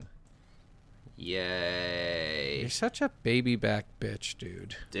Yay. You're such a baby back bitch,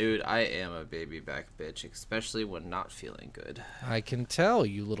 dude. Dude, I am a baby back bitch, especially when not feeling good. I can tell,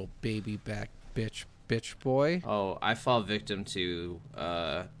 you little baby back bitch boy. Oh, I fall victim to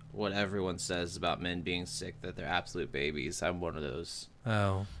what everyone says about men being sick, that they're absolute babies. I'm one of those.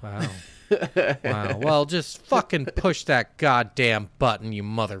 Oh, wow. Wow. Well, just fucking push that goddamn button, you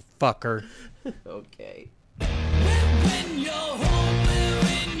motherfucker. Okay. When you're home, we're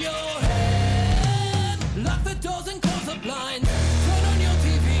in your head. Lock the doors and close the blinds. Turn on your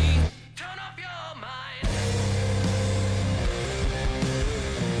TV. Turn off your mind.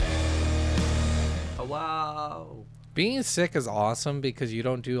 Oh, wow. Being sick is awesome because you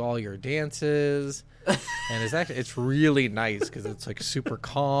don't do all your dances. And it's really nice because it's like super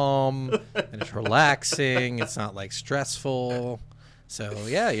calm and it's relaxing. It's not like stressful. So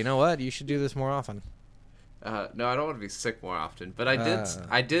yeah, you know what? You should do this more often. No, I don't want to be sick more often, but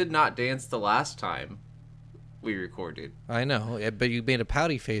I did not dance the last time we recorded. I know, but you made a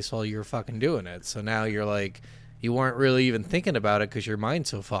pouty face while you were fucking doing it. So now you're like, you weren't really even thinking about it because your mind's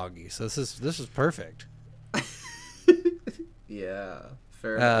so foggy. So this is perfect. Yeah,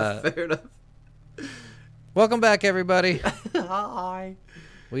 fair enough. Fair enough. Welcome back, everybody. Hi.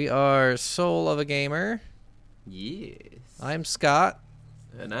 We are Soul of a Gamer. Yes. I'm Scott.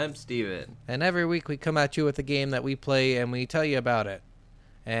 And I'm Steven. And every week we come at you with a game that we play and we tell you about it.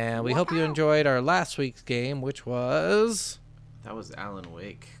 And we hope you enjoyed our last week's game, which was... That was Alan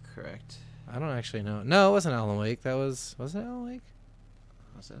Wake, correct? I don't actually know. No, it wasn't Alan Wake. Was it Alan Wake?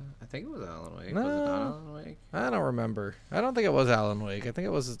 Was it? I think it was Alan Wake. No, was it not Alan Wake? I don't remember. I don't think it was Alan Wake. I think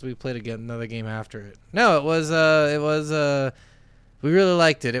it was we played again another game after it. No, it was we really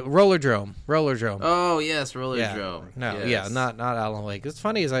liked it. Rollerdrome. Oh yes, Rollerdrome. Yeah. No, yes. yeah, not Alan Wake. It's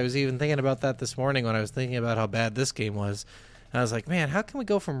funny as I was even thinking about that this morning when I was thinking about how bad this game was. And I was like, man, how can we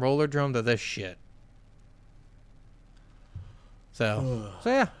go from Rollerdrome to this shit? So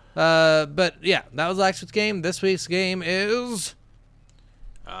yeah. But yeah, that was last week's game. This week's game is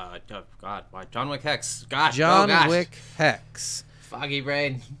John Wick Hex. Gosh, John Wick Hex. Foggy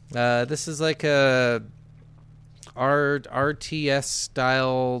brain. This is like a RTS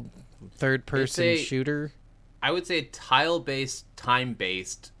style third-person shooter. I would say tile-based,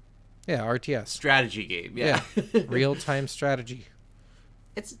 time-based. Yeah, RTS strategy game. Yeah, real-time strategy.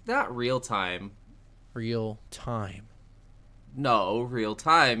 It's not real-time. Real time. No, real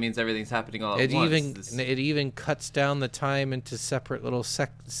time means everything's happening all at once. It even cuts down the time into separate little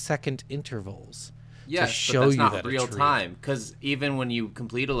second intervals. Yes, to show but that's you not that real it's time. Because even when you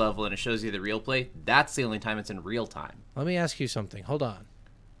complete a level and it shows you the real play, that's the only time it's in real time. Let me ask you something. Hold on.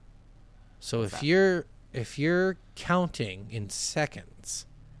 So if you're counting in seconds,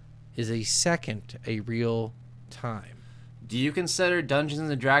 is a second a real time? Do you consider Dungeons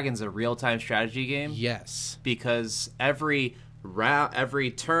and Dragons a real-time strategy game? Yes. Because every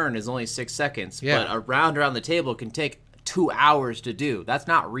turn is only 6 seconds, but a round around the table can take 2 hours to do. That's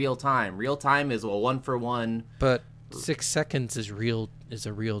not real time. Real time is a 1-for-1. But 6 seconds is a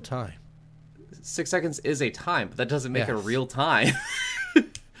real time. 6 seconds is a time, but that doesn't make it a real time.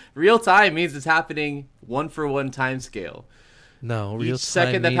 Real time means it's happening 1-for-1 time scale. No, real Each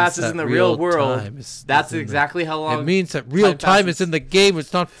second that passes in the real world, that's exactly how long. It means that real time is in the game.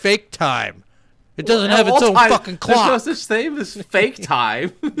 It's not fake time. It doesn't have its own fucking clock. There's no such thing as fake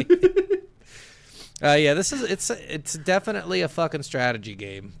time. Yeah, it's definitely a fucking strategy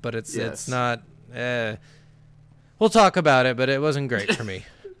game, but it's not. We'll talk about it, but it wasn't great for me.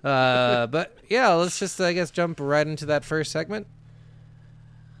 But yeah, let's just jump right into that first segment.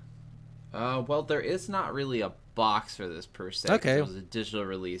 Well, there is not really a box for this per se. Okay. It was a digital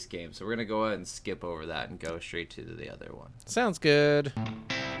release game, so we're gonna go ahead and skip over that and go straight to the other one. Sounds good.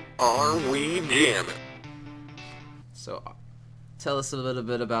 Are we in? So, tell us a little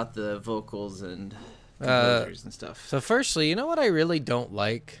bit about the vocals and composers and stuff. So, firstly, you know what I really don't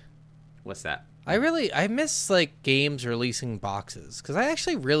like? What's that? I miss like games releasing boxes because I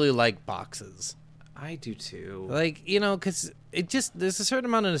actually really like boxes. I do too. Like, because there's a certain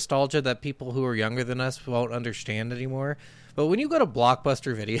amount of nostalgia that people who are younger than us won't understand anymore. But when you go to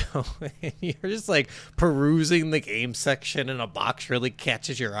Blockbuster Video and you're just like perusing the game section and a box really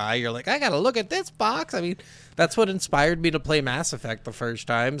catches your eye, you're like, I gotta look at this box. I mean, that's what inspired me to play Mass Effect the first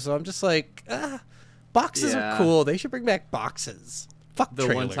time. So I'm just like, boxes are cool. They should bring back boxes. Fuck the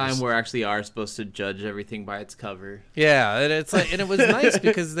trailers. One time we actually are supposed to judge everything by its cover. Yeah, and it's like, and it was nice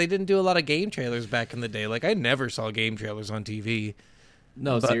because they didn't do a lot of game trailers back in the day. Like I never saw game trailers on TV.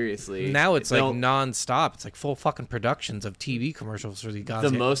 No, seriously. Now it's like nonstop. It's like full fucking productions of TV commercials for the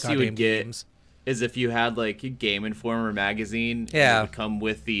goddamn the most you would get games. is if you had like Game Informer magazine, Yeah, it would come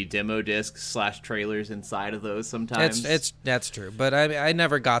with the demo discs / trailers inside of those sometimes. That's true, but I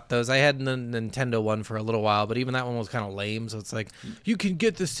never got those. I had the Nintendo one for a little while, but even that one was kind of lame. So it's like, you can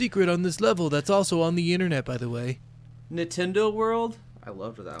get the secret on this level that's also on the internet, by the way. Nintendo World, I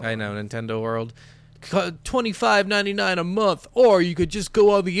loved that one. I know, Nintendo World. $25.99 a month, or you could just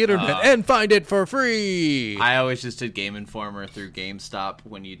go on the internet and find it for free. I always just did Game Informer through GameStop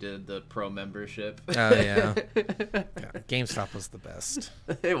when you did the pro membership. Oh yeah. GameStop was the best.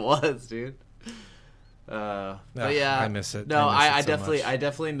 It was, dude. But yeah, I miss it. No, I so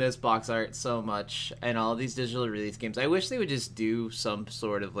definitely miss box art so much, and all these digital release games. I wish they would just do some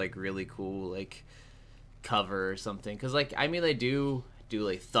sort of like really cool like cover or something, because like I mean they do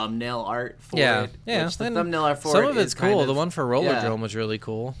like thumbnail art for it. Yeah, which the thumbnail art for some it of it's is kind cool. of, The one for Roller Drome was really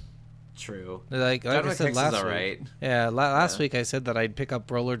cool. True. Like John I Wick said Hex last is week. alright. Yeah, last week I said that I'd pick up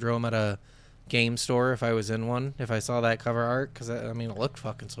Roller Drome at a game store if I was in one, if I saw that cover art, because I mean it looked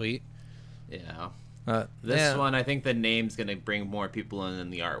fucking sweet. Yeah. This one, I think the name's gonna bring more people in than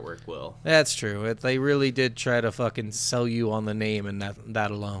the artwork will. That's true. They really did try to fucking sell you on the name and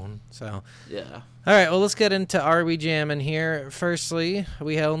that alone. So Yeah. all right, well, let's get into Are We Jammin' here. Firstly,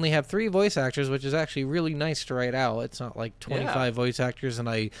 we only have 3 voice actors, which is actually really nice to write out. It's not like 25 voice actors, and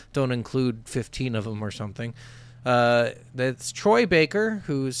I don't include 15 of them or something. That's Troy Baker,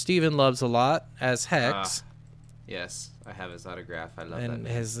 who Steven loves a lot, as Hex. Yes, I have his autograph. I love And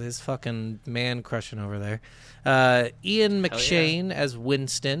that. his fucking man crushing over there. Ian McShane as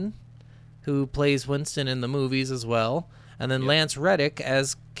Winston, who plays Winston in the movies as well. And then Lance Reddick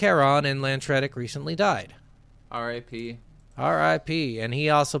as Charon, and Lance Reddick recently died. R.I.P. R.I.P. And he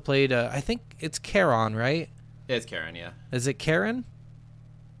also played, I think it's Charon, right? It's Karen, yeah. Is it Karen?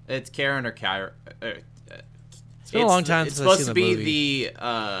 It's Karen or Karen. It's been a long time It's since I've supposed to seen be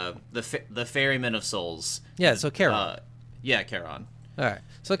the movie. the ferryman of souls. Yeah, so Charon. Yeah, Charon. All right.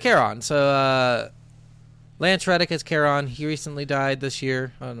 So Charon. So Lance Reddick is Charon. He recently died this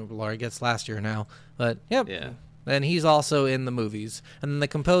year. I don't know, I guess last year now. But, yep. Yeah. And he's also in the movies. And then the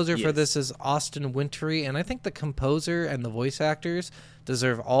composer for Yes. this is Austin Wintory. And I think the composer and the voice actors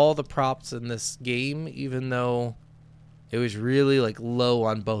deserve all the props in this game, even though it was really like low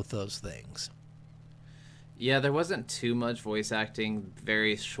on both those things. Yeah, there wasn't too much voice acting,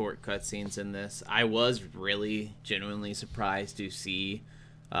 very short cutscenes in this. I was really genuinely surprised to see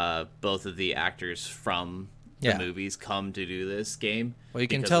both of the actors from the movies come to do this game. Well, you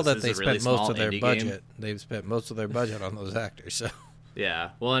can because tell this that is they a really spent most small of their indie budget. game. They've spent most of their budget on those actors. So Yeah,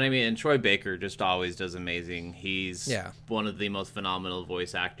 well, and I mean, and Troy Baker just always does amazing. He's Yeah. one of the most phenomenal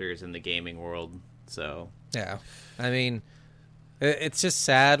voice actors in the gaming world. So yeah, I mean, it's just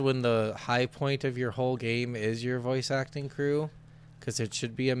sad when the high point of your whole game is your voice acting crew, because it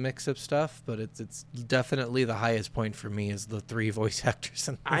should be a mix of stuff. But it's definitely the highest point for me is the 3 voice actors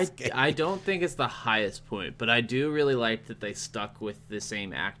in this game. I don't think it's the highest point, but I do really like that they stuck with the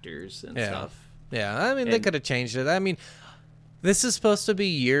same actors and stuff. Yeah, I mean, they could have changed it. I mean, this is supposed to be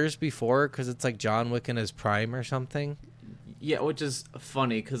years before, because it's like John Wick in his prime or something. Yeah, which is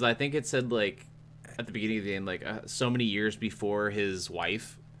funny because I think it said like at the beginning of the game like so many years before his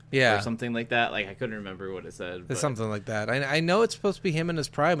wife. Yeah. Or something like that. Like I couldn't remember what it said. But... Something like that. I know it's supposed to be him in his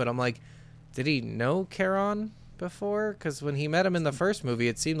prime, but I'm like, did he know Charon before? Because when he met him in the first movie,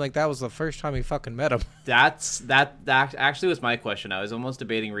 it seemed like that was the first time he fucking met him. That actually was my question. I was almost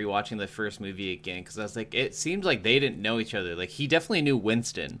debating rewatching the first movie again because I was like, it seems like they didn't know each other. Like he definitely knew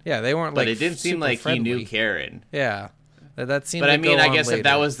Winston. Yeah, they weren't but like. It didn't seem super like friendly. he knew Karen. Yeah, that seemed. But to I mean, go I on guess later. if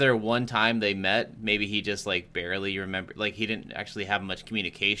that was their one time they met, maybe he just like barely remember. Like he didn't actually have much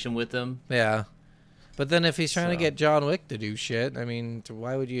communication with them. Yeah, but then if he's trying to So. get John Wick to do shit, I mean,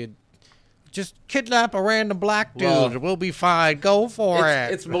 why would you? Just kidnap a random black dude. Well, we'll be fine. Go for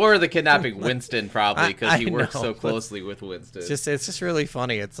it. It's more the kidnapping Winston probably because he I works know, so but closely with Winston. It's just really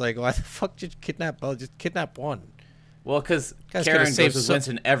funny. It's like, why the fuck did you kidnap? Oh, just kidnap one. Well, because Guys Karen could've goes saved with so-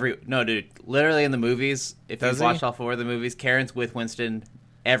 Winston no, dude. Literally in the movies, if Does you've he? watched all 4 of the movies, Karen's with Winston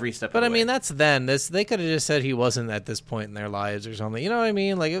every step But of I the way. mean, that's then. They could have just said he wasn't at this point in their lives or something. You know what I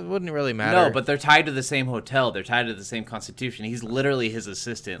mean? Like, it wouldn't really matter. No, but they're tied to the same hotel. They're tied to the same constitution. He's literally his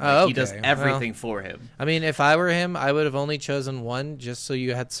assistant. Like, Oh, He does okay. everything for him. I mean, if I were him, I would have only chosen one just so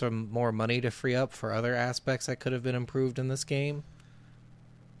you had some more money to free up for other aspects that could have been improved in this game.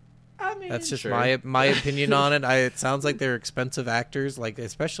 I mean, That's just sure. my opinion on it. It sounds like they're expensive actors, like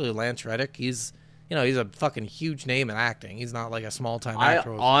especially Lance Reddick. He's a fucking huge name in acting. He's not like a small time I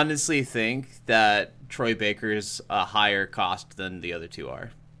actor. honestly think that Troy Baker's a higher cost than the other 2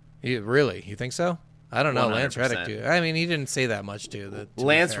 are. Really? You think so? I don't know. Lance 100%. Reddick, dude. I mean, he didn't say that much, dude.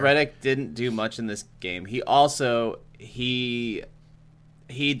 Lance Reddick didn't do much in this game. He also he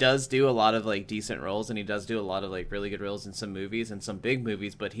does do a lot of like decent roles, and he does do a lot of like really good roles in some movies and some big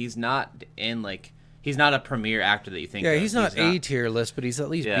movies. But he's not in like he's not a premier actor that you think. Yeah, of. he's not A-tier list, but he's at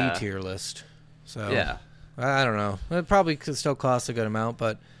least Yeah. B-tier list. So Yeah. I don't know. It probably could still cost a good amount,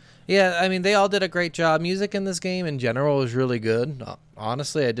 but yeah, I mean, they all did a great job. Music in this game in general was really good.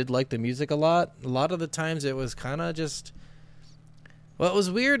 Honestly, I did like the music a lot. A lot of the times it was kind of just... What was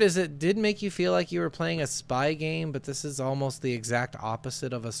weird is it did make you feel like you were playing a spy game, but this is almost the exact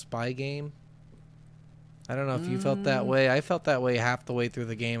opposite of a spy game. I don't know if you felt that way. I felt that way half the way through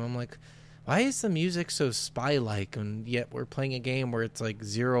the game. I'm like, why is the music so spy-like, and yet we're playing a game where it's like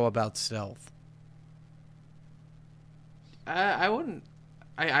zero about stealth? I wouldn't.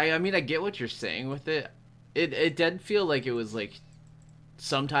 I mean, I get what you're saying with it. It did feel like it was like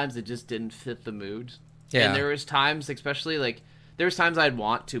sometimes it just didn't fit the mood. Yeah. And there was times, especially like there was times I'd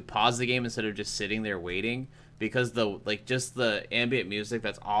want to pause the game instead of just sitting there waiting because the like just the ambient music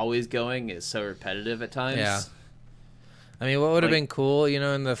that's always going is so repetitive at times. Yeah. I mean, what would have Like- been cool, you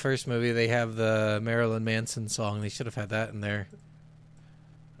know, in the first movie, they have the Marilyn Manson song. They should have had that in there.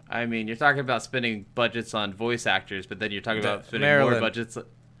 I mean, you're talking about spending budgets on voice actors, but then you're talking about spending Marilyn- more budgets.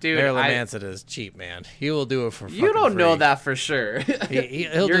 Dude, Marilyn Manson is cheap, man. He will do it for you fucking don't know free. that for sure.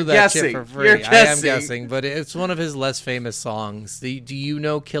 He'll You're do that guessing. shit for free. You're I am guessing. guessing, but it's one of his less famous songs. Do you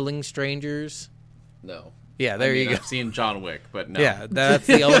know Killing Strangers? No. Yeah, there you go. I've seen John Wick, but no. Yeah, that's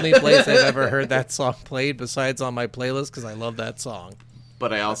the only place I've ever heard that song played besides on my playlist because I love that song.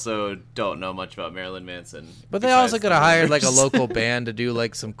 But I also don't know much about Marilyn Manson. But they also besides could have the hired like a rumors. local band to do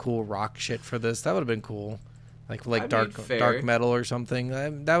like some cool rock shit for this. That would have been cool. Like I mean, dark fair. metal or something.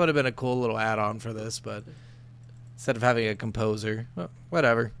 That would have been a cool little add-on for this, but instead of having a composer, well,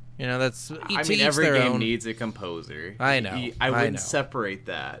 whatever. You know, that's I to mean, each every their game own. needs a composer. I know, I I wouldn't know. separate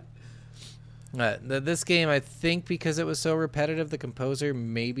that. This game, I think, because it was so repetitive, the composer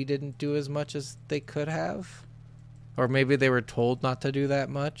maybe didn't do as much as they could have, or maybe they were told not to do that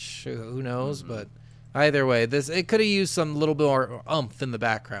much. Who knows? But either way, it could have used some little bit more oomph in the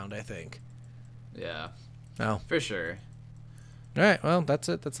background. I think. Yeah, No. for sure. All right. Well, that's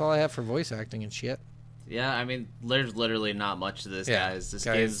it. That's all I have for voice acting and shit. Yeah, I mean, there's literally not much to this, Yeah, guys. This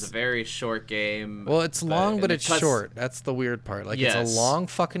guys. game is a very short game. Well, it's long, but and it's the cuts- short. That's the weird part. Like, it's Yes. a long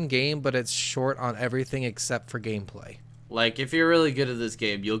fucking game, but it's short on everything except for gameplay. Like, if you're really good at this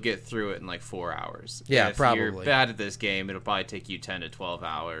game, you'll get through it in like 4 hours. Yeah, if you're probably. bad at this game, it'll probably take you 10 to 12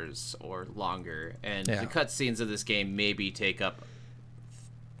 hours or longer. And Yeah. the cutscenes of this game maybe take up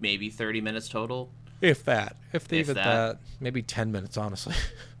maybe 30 minutes total. If that. If they If even that. that. Maybe 10 minutes, honestly.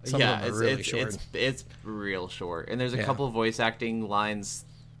 Some yeah, of them are it's, really it's, short. it's real short. And there's a Yeah. couple of voice acting lines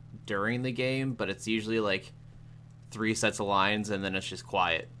during the game, but it's usually like 3 sets of lines and then it's just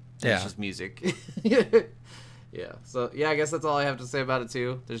quiet. And Yeah. It's just music. Yeah. So, yeah, I guess that's all I have to say about it,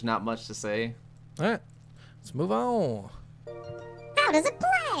 too. There's not much to say. All right. Let's move on. How does it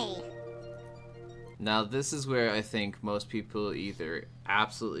play? Now, this is where I think most people either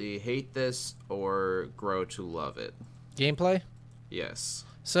absolutely hate this or grow to love it. Gameplay? Yes.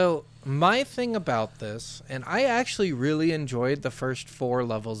 So, my thing about this, and I actually really enjoyed the first 4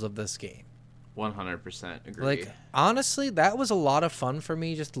 levels of this game. 100% agree. Like, honestly, that was a lot of fun for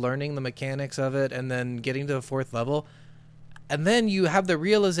me, just learning the mechanics of it and then getting to the 4th level. And then you have the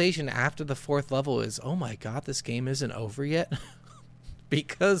realization after the 4th level is, oh my god, this game isn't over yet.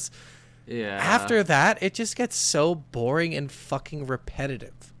 Because yeah. after that, it just gets so boring and fucking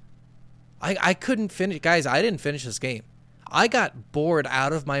repetitive. I couldn't finish. Guys, I didn't finish this game. I got bored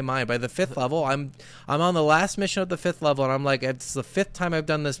out of my mind. By the 5th level, I'm on the last mission of the 5th level, and I'm like, it's the 5th time I've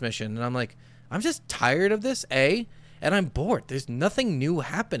done this mission. And I'm like, I'm just tired of this, and I'm bored. There's nothing new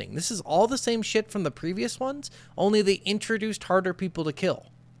happening. This is all the same shit from the previous ones, only they introduced harder people to kill.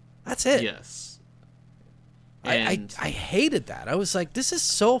 That's it. Yes. I And hated that. I was like, this is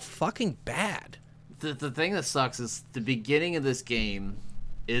so fucking bad. the thing that sucks is the beginning of this game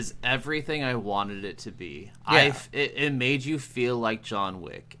is everything I wanted it to be. Yeah. It made you feel like John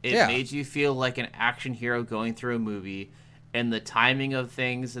Wick. It Yeah. made you feel like an action hero going through a movie. And the timing of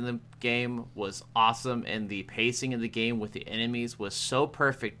things in the game was awesome, and the pacing of the game with the enemies was so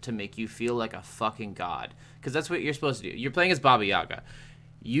perfect to make you feel like a fucking god. Because that's what you're supposed to do. You're playing as Baba Yaga.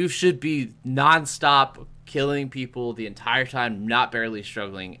 You should be nonstop killing people the entire time, not barely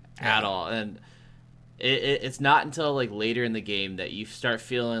struggling at all. And it's not until like later in the game that you start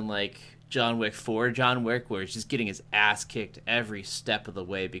feeling like John Wick 4 John Wick, where he's just getting his ass kicked every step of the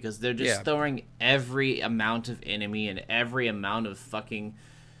way because they're just Yeah. throwing every amount of enemy and every amount of fucking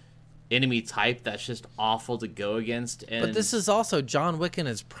enemy type that's just awful to go against. And But this is also John Wick in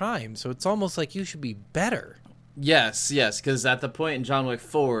his prime, so it's almost like you should be better. yes, because at the point in John Wick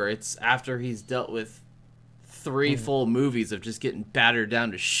 4, it's after he's dealt with 3 full movies of just getting battered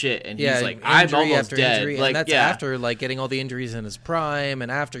down to shit, and he's like, I'm almost dead. Injury, like, and that's after like getting all the injuries in his prime,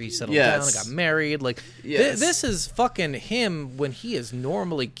 and after he settled down and got married. Like, this is fucking him when he is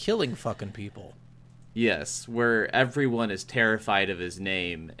normally killing fucking people. Yes, where everyone is terrified of his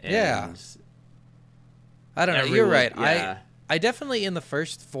name. And I don't know. You're right. Yeah. I definitely in the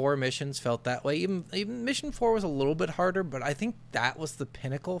first 4 missions felt that way. Even mission 4 was a little bit harder, but I think that was the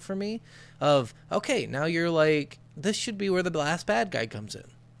pinnacle for me of, okay, now you're like, this should be where the last bad guy comes in.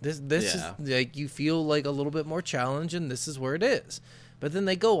 This is like, you feel like a little bit more challenge, and this is where it is. But then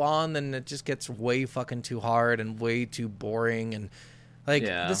they go on, and it just gets way fucking too hard and way too boring, and like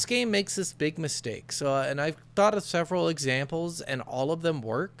this game makes this big mistake. So and I've thought of several examples, and all of them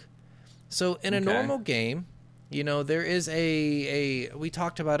work. So in a normal game, you know, there is we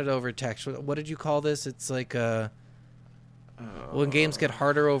talked about it over text. What did you call this? It's like when games get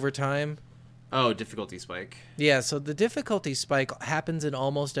harder over time. Oh, difficulty spike. Yeah, so the difficulty spike happens in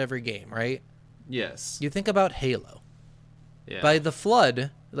almost every game, right? Yes. You think about Halo. Yeah. By the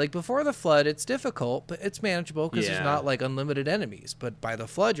Flood, like before the Flood, it's difficult, but it's manageable because there's not like unlimited enemies. But by the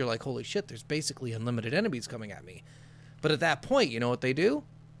Flood, you're like, holy shit, there's basically unlimited enemies coming at me. But at that point, you know what they do?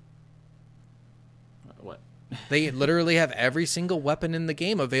 What? They literally have every single weapon in the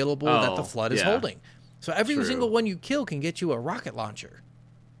game available that the Flood is holding. So every single one you kill can get you a rocket launcher.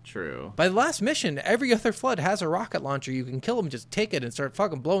 True. By the last mission, every other Flood has a rocket launcher. You can kill them, just take it and start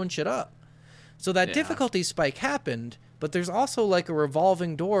fucking blowing shit up. So that difficulty spike happened, but there's also like a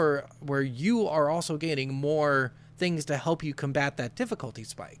revolving door where you are also gaining more things to help you combat that difficulty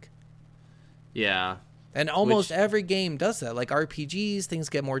spike. Yeah. And almost every game does that. Like RPGs, things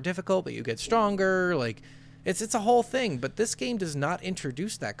get more difficult, but you get stronger. Like it's a whole thing. But this game does not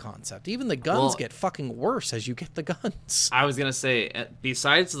introduce that concept. Even the guns get fucking worse as you get the guns. I was gonna say,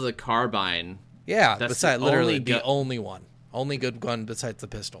 besides the carbine. Yeah, that's besides literally the only one, only good gun besides the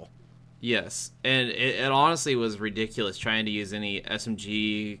pistol. Yes, and it honestly was ridiculous trying to use any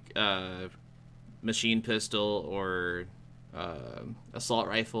SMG, machine pistol, or assault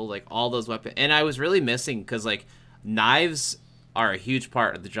rifle, like all those weapons. And I was really missing because like knives are a huge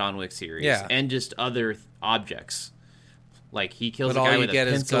part of the John Wick series, and just other objects. Like he kills a guy with a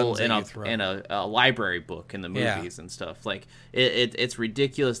pencil in a library book in the movies and stuff. Like it's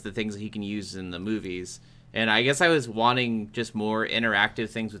ridiculous the things that he can use in the movies. And I guess I was wanting just more interactive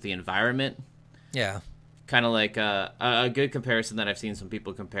things with the environment. Yeah. Kind of like a good comparison that I've seen some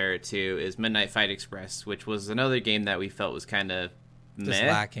people compare it to is Midnight Fight Express, which was another game that we felt was kind of just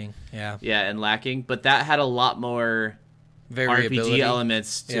lacking. Yeah. Yeah, and lacking. But that had a lot more RPG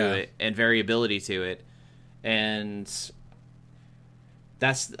elements to it and variability to it. And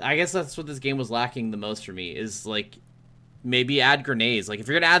I guess that's what this game was lacking the most for me, is like maybe add grenades. Like if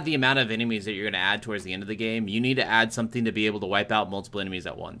you're gonna add the amount of enemies that you're gonna add towards the end of the game, you need to add something to be able to wipe out multiple enemies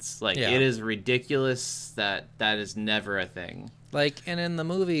at once. Like it is ridiculous that is never a thing. Like, and in the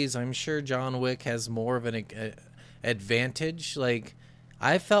movies, I'm sure John Wick has more of an advantage. Like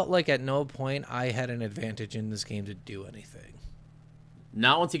I felt like at no point I had an advantage in this game to do anything.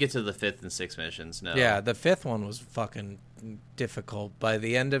 Not once you get to the 5th and 6th missions, no. Yeah, the 5th one was fucking difficult. By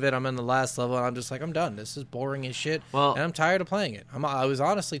the end of it, I'm in the last level, and I'm just like, I'm done. This is boring as shit, and I'm tired of playing it. I was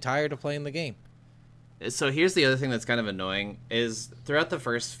honestly tired of playing the game. So here's the other thing that's kind of annoying, is throughout the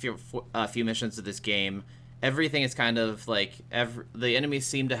first few missions of this game, everything is kind of like, the enemies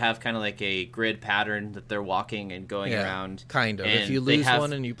seem to have kind of like a grid pattern that they're walking and going around. Kind of. If you lose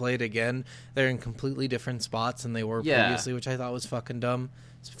one and you play it again, they're in completely different spots than they were previously, which I thought was fucking dumb.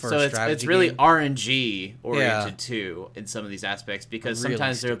 So it's really RNG oriented too in some of these aspects, because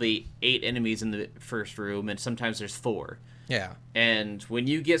sometimes there'll be 8 enemies in the first room and sometimes there's 4. Yeah. And when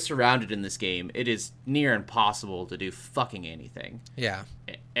you get surrounded in this game, it is near impossible to do fucking anything. Yeah.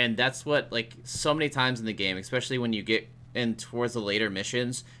 And that's what, like, so many times in the game, especially when you get in towards the later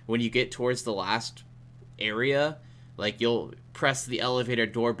missions, when you get towards the last area, like, you'll press the elevator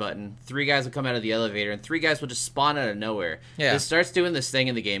door button, 3 guys will come out of the elevator, and 3 guys will just spawn out of nowhere. Yeah. It starts doing this thing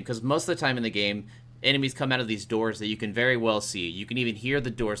in the game, because most of the time in the game, enemies come out of these doors that you can very well see. You can even hear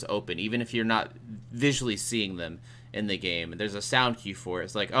the doors open, even if you're not visually seeing them in the game. There's a sound cue for it.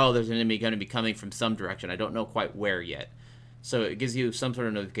 It's like, oh, there's an enemy going to be coming from some direction. I don't know quite where yet. So it gives you some sort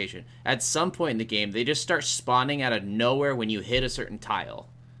of notification. At some point in the game, they just start spawning out of nowhere when you hit a certain tile.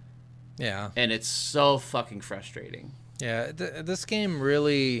 Yeah. And it's so fucking frustrating. Yeah, this game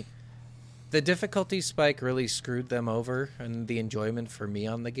really... The difficulty spike really screwed them over and the enjoyment for me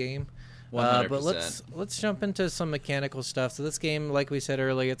on the game. 100%. But let's jump into some mechanical stuff. So this game, like we said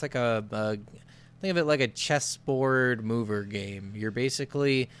earlier, it's like think of it like a chessboard mover game. You're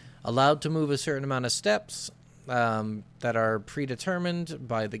basically allowed to move a certain amount of steps that are predetermined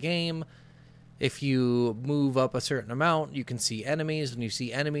by the game. If you move up a certain amount, you can see enemies. When you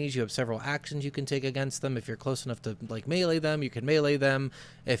see enemies, you have several actions you can take against them. If you're close enough to like melee them, you can melee them.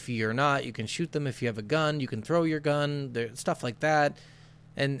 If you're not, you can shoot them. If you have a gun, you can throw your gun. Stuff like that.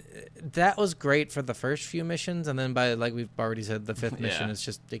 And that was great for the first few missions. And then by, like we've already said, the fifth mission is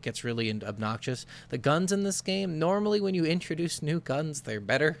just, it gets really obnoxious. The guns in this game, normally when you introduce new guns, they're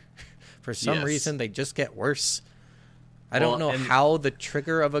better. For some reason, they just get worse. I don't know how the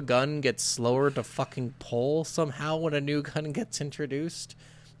trigger of a gun gets slower to fucking pull somehow when a new gun gets introduced,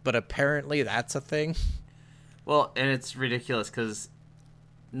 but apparently that's a thing. Well, and it's ridiculous because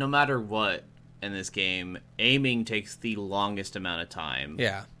no matter what in this game, aiming takes the longest amount of time.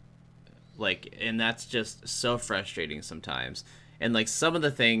 Yeah. Like, and that's just so frustrating sometimes. And like some of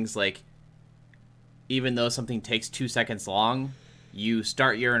the things, like, even though something takes 2 seconds long, you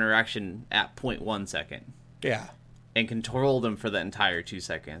start your interaction at 0.1 second. Yeah. And control them for the entire 2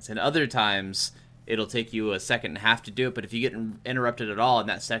 seconds. And other times, it'll take you a second and a half to do it, but if you get interrupted at all in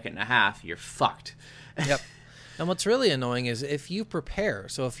that second and a half, you're fucked. Yep. And what's really annoying is if you prepare,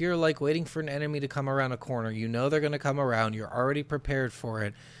 so if you're like waiting for an enemy to come around a corner, you know they're going to come around, you're already prepared for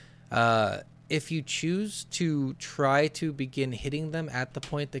it. If you choose to try to begin hitting them at the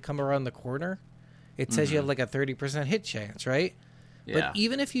point they come around the corner, it says you have like a 30% hit chance, right? Yeah. But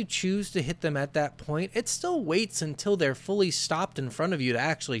even if you choose to hit them at that point, it still waits until they're fully stopped in front of you to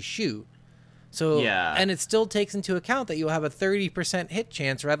actually shoot. So, and it still takes into account that you'll have a 30% hit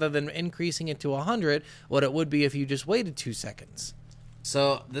chance rather than increasing it to 100, what it would be if you just waited 2 seconds.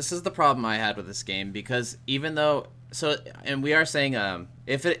 So this is the problem I had with this game, because even though, and we are saying,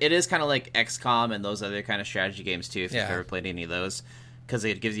 if it is kind of like XCOM and those other kind of strategy games too, if you've ever played any of those, because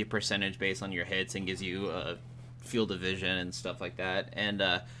it gives you percentage based on your hits and gives you field of vision and stuff like that. And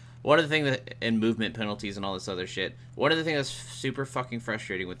one of the things and movement penalties and all this other shit, one of the things that's super fucking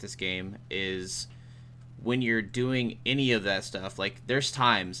frustrating with this game is when you're doing any of that stuff, like there's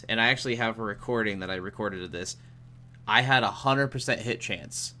times, and I actually have a recording that I recorded of this, I had 100% hit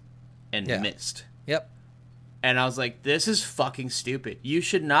chance and missed. Yep. And I was like, this is fucking stupid. You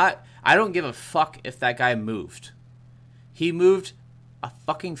should not, I don't give a fuck if that guy moved. He moved a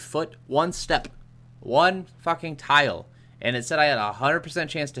fucking foot, one step, one fucking tile, and it said I had 100%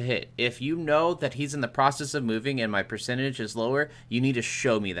 chance to hit. If you know that he's in the process of moving and my percentage is lower, you need to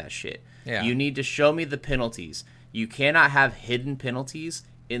show me that shit. Yeah. You need to show me the penalties. You cannot have hidden penalties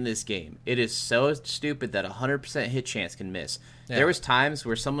in this game. It is so stupid that 100% hit chance can miss. Yeah. There was times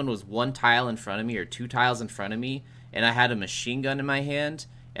where someone was one tile in front of me or 2 tiles in front of me, and I had a machine gun in my hand,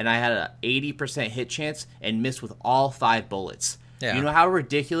 and I had an 80% hit chance and missed with all 5 bullets. Yeah. You know how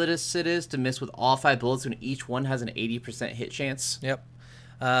ridiculous it is to miss with all 5 bullets when each one has an 80% hit chance? Yep.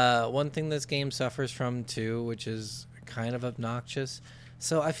 One thing this game suffers from, too, which is kind of obnoxious.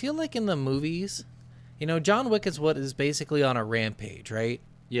 So I feel like in the movies, you know, John Wick is what is basically on a rampage, right?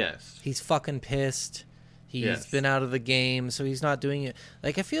 Yes. He's fucking pissed. He's been out of the game, so he's not doing it.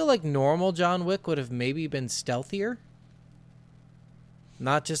 Like, I feel like normal John Wick would have maybe been stealthier.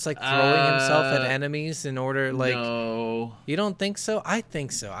 Not just, like, throwing himself at enemies in order, like... No. You don't think so? I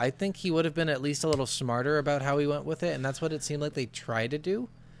think so. I think he would have been at least a little smarter about how he went with it, and that's what it seemed like they tried to do.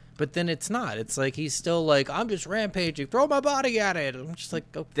 But then it's not. It's like he's still like, I'm just rampaging. Throw my body at it. I'm just like,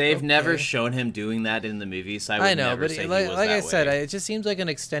 okay. They've never shown him doing that in the movies, so I would never say like, he was like that I said, way. it just seems like an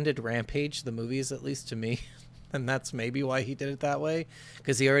extended rampage, the movies, at least to me. And that's maybe why he did it that way.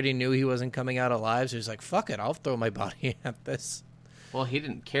 Because he already knew he wasn't coming out alive, so he's like, fuck it, I'll throw my body at this. Well, he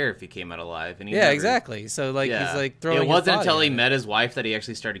didn't care if he came out alive. And he exactly. So, like, he's like throwing. It wasn't until he met his wife that he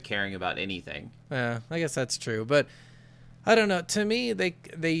actually started caring about anything. Yeah, I guess that's true. But I don't know. To me,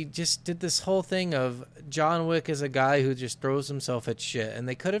 they just did this whole thing of John Wick is a guy who just throws himself at shit, and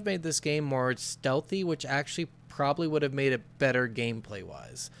they could have made this game more stealthy, which actually probably would have made it better gameplay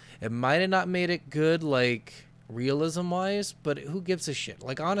wise. It might have not made it good, like, realism-wise, but who gives a shit?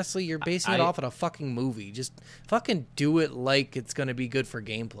 Like, honestly, you're basing it off of a fucking movie. Just fucking do it like it's going to be good for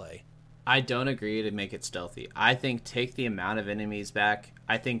gameplay. I don't agree to make it stealthy. I think take the amount of enemies back.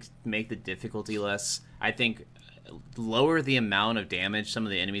 I think make the difficulty less. I think lower the amount of damage some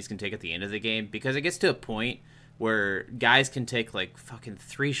of the enemies can take at the end of the game, because it gets to a point where guys can take, like, fucking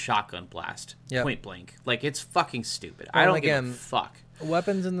 3 shotgun blast point blank. Like, it's fucking stupid. Well, I don't give a fuck.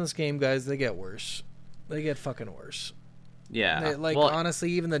 Weapons in this game, guys, they get worse. They get fucking worse. Yeah. Like, well,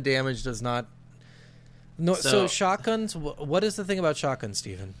 honestly, even the damage does not... No, so shotguns, what is the thing about shotguns,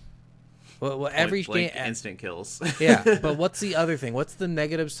 Steven? Well, every game... instant kills. Yeah, but what's the other thing? What's the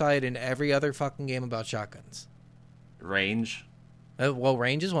negative side in every other fucking game about shotguns? Range. Well,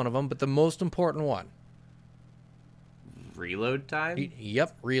 range is one of them, but the most important one. Reload time?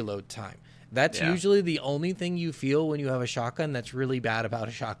 Yep, reload time. That's usually the only thing you feel when you have a shotgun that's really bad about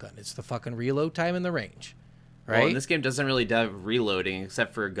a shotgun. It's the fucking reload time and the range. Right? Well, and this game doesn't really have reloading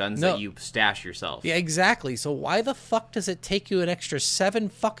except for guns that you stash yourself. Yeah, exactly. So why the fuck does it take you an extra 7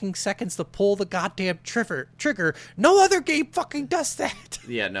 fucking seconds to pull the goddamn trigger? No other game fucking does that.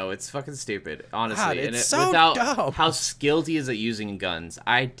 Yeah, no, it's fucking stupid, honestly. God, it's and so without dumb. how skilled he is at using guns,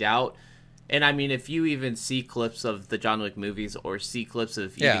 I doubt. And I mean, if you even see clips of the John Wick movies or see clips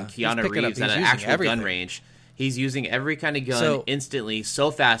of even Keanu Reeves at an actual gun range, he's using every kind of gun instantly,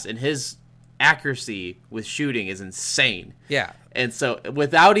 so fast, and his accuracy with shooting is insane. Yeah. And so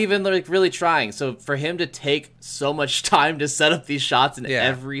without even like really trying, so for him to take so much time to set up these shots in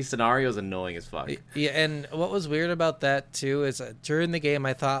every scenario is annoying as fuck. Yeah, and what was weird about that too is during the game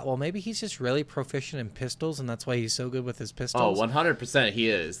I thought, well, maybe he's just really proficient in pistols and that's why he's so good with his pistols. Oh, 100% he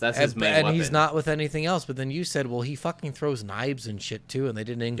is. That's his main weapon. And he's not with anything else. But then you said, well, he fucking throws knives and shit too, and they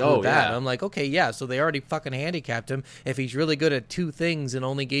didn't include that. Yeah. I'm like, okay, yeah, so they already fucking handicapped him if he's really good at 2 things and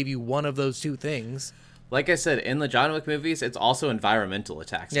only gave you one of those 2 things. Like I said, in the John Wick movies, it's also environmental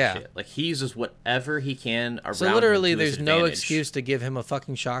attacks and shit. Like, he uses whatever he can around So literally, him to his there's no advantage. excuse to give him a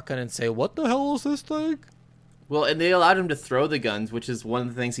fucking shotgun and say, what the hell is this thing? Well, and they allowed him to throw the guns, which is one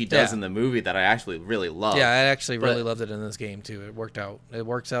of the things he does in the movie that I actually really love. Yeah, I actually really loved it in this game, too. It worked out. It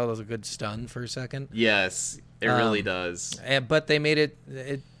works out as a good stun for a second. Yes, it really does. But they made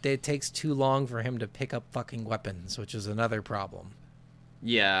it takes too long for him to pick up fucking weapons, which is another problem.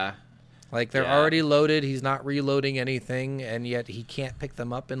 Yeah. Like, they're already loaded, he's not reloading anything, and yet he can't pick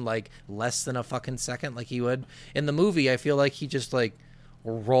them up in, like, less than a fucking second like he would. In the movie, I feel like he just, like,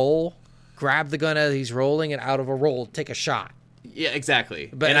 grab the gun as he's rolling, and out of a roll, take a shot. Yeah, exactly.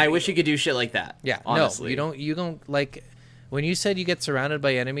 But and I wish you could do shit like that. Yeah, honestly. no, you don't, like... When you said you get surrounded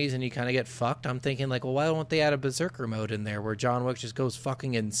by enemies and you kind of get fucked, I'm thinking, like, well, why don't they add a berserker mode in there where John Wick just goes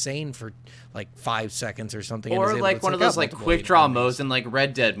fucking insane for, like, 5 seconds or something? Or, like, one of those, like, quick draw modes in, like,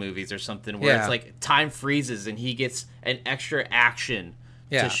 Red Dead movies or something where it's, like, time freezes and he gets an extra action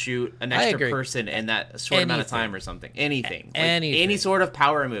to shoot an extra person in that short amount of time or something. Anything. Like, any sort of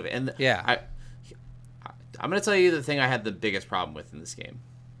power move. And I'm going to tell you the thing I had the biggest problem with in this game.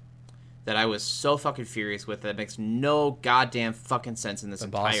 That I was so fucking furious with that makes no goddamn fucking sense in this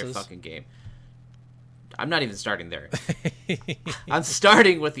entire fucking game. I'm not even starting there. I'm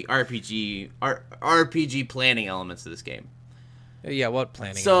starting with the RPG planning elements of this game. Yeah, what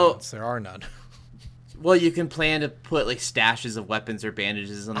planning elements? There are none. Well, you can plan to put like stashes of weapons or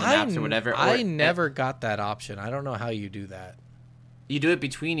bandages on the maps or whatever. I never got that option. I don't know how you do that. You do it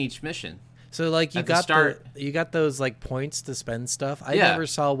between each mission. So, like, you got those, like, points to spend stuff. I never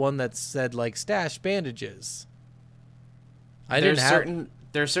saw one that said, like, stash bandages. There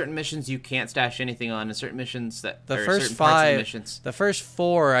are certain missions you can't stash anything on, and certain missions that... The first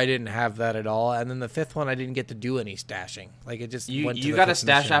 4, I didn't have that at all, and then the 5th one, I didn't get to do any stashing. Like, it just went to You got to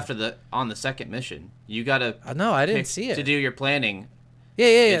stash on the second mission. You got to... No, I didn't see it. To do your planning. Yeah.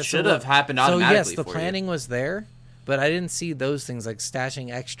 It should have happened automatically. So, yes, the planning was there. But I didn't see those things like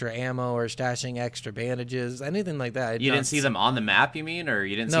stashing extra ammo or stashing extra bandages, anything like that. You didn't see them on the map, you mean, or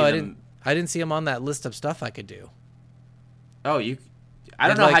you didn't see them? I didn't see them on that list of stuff I could do. Oh, I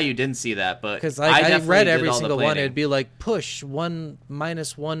don't know how you didn't see that, but because I read every single one. It'd be like push 1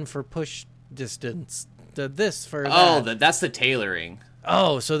 -1 for push distance. This for that. Oh, that's the tailoring.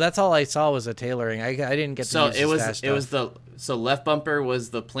 Oh, so that's all I saw was a tailoring. I didn't get to use So left bumper was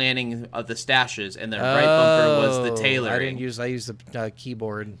the planning of the stashes, and then right bumper was the tailoring. I used the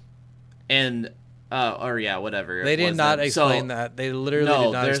keyboard. And whatever. They did not explain that. They literally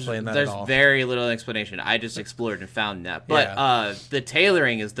did not explain that at all. There's very little explanation. I just explored and found that. But the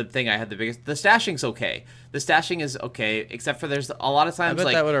tailoring is the thing I had the biggest. The stashing's okay. The stashing is okay, except for there's a lot of times I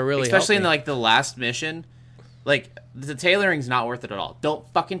bet that would have really especially in helped the last mission, like the tailoring's not worth it at all. Don't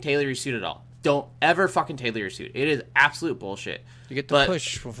fucking tailor your suit at all. Don't ever fucking tailor your suit. It is absolute bullshit. You get to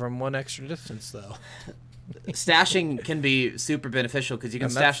push from one extra distance, though. Stashing can be super beneficial because you can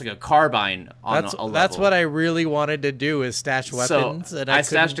stash like a carbine on a level. That's what I really wanted to do is stash weapons. So and I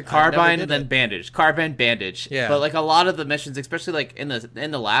stashed a carbine and then bandage. Carbine, bandage. Yeah. But like a lot of the missions, especially like in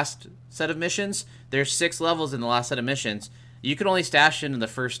the last set of missions, there's 6 levels in the last set of missions. You can only stash in the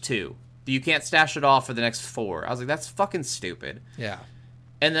first 2. You can't stash it all for the next 4. I was like, that's fucking stupid. Yeah.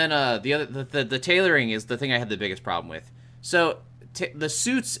 And then the tailoring is the thing I had the biggest problem with. So the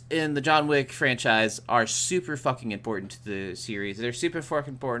suits in the John Wick franchise are super fucking important to the series. They're super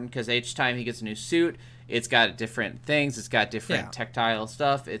fucking important because each time he gets a new suit, it's got different things. It's got different tactile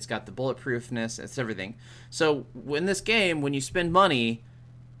stuff. It's got the bulletproofness. It's everything. So in this game, when you spend money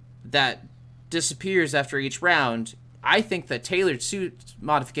that disappears after each round, I think that tailored suit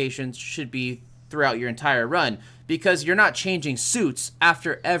modifications should be throughout your entire run because you're not changing suits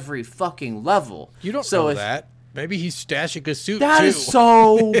after every fucking level. You don't know that. Maybe he's stashing a suit, That too. is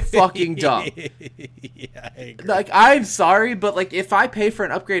so fucking dumb. Yeah, I agree. Like, I'm sorry, but, like, if I pay for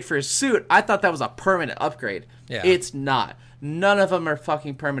an upgrade for a suit, I thought that was a permanent upgrade. Yeah. It's not. None of them are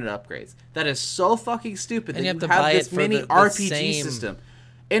fucking permanent upgrades. That is so fucking stupid And that you have to buy this it for mini the RPG same... system.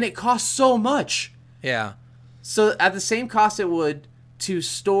 And it costs so much. Yeah. So, at the same cost it would to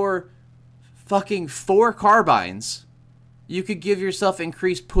store fucking 4 carbines, you could give yourself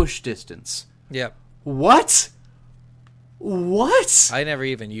increased push distance. Yep. What? What? I never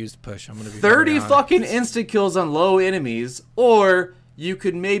even used push. I'm gonna be 30 very honest. fucking insta kills on low enemies, or you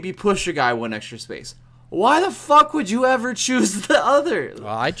could maybe push a guy 1 extra space. Why the fuck would you ever choose the other? Well,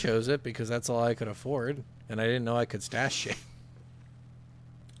 I chose it because that's all I could afford, and I didn't know I could stash shit.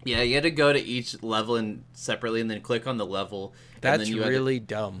 Yeah, you had to go to each level and separately, and then click on the level. That's and then you really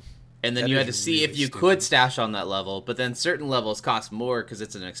dumb. And then That you had to is see if really you stupid. could stash on that level, but then certain levels cost more because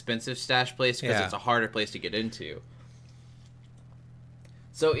it's an expensive stash place because Yeah. it's a harder place to get into.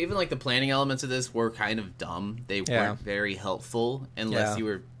 So even like the planning elements of this were kind of dumb. They weren't very helpful unless you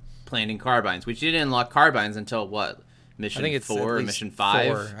were planting carbines, which you didn't unlock carbines until what? Mission I think it's 4 at or least mission 5?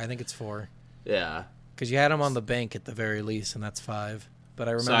 4. I think it's 4. Yeah. Because you had them on the bank at the very least, and that's 5. But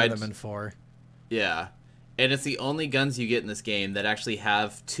I remember them in 4. Yeah. And it's the only guns you get in this game that actually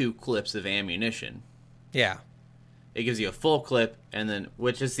have 2 clips of ammunition. Yeah. It gives you a full clip, and then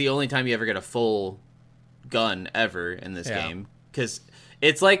which is the only time you ever get a full gun ever in this game. Because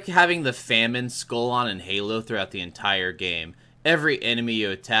it's like having the famine skull on in Halo throughout the entire game. Every enemy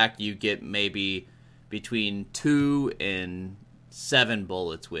you attack, you get maybe between 2 and 7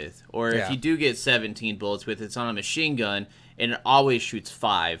 bullets with. Or if you do get 17 bullets with, it's on a machine gun, and it always shoots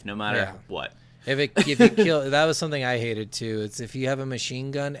 5, no matter what. If you kill, that was something I hated too. It's if you have a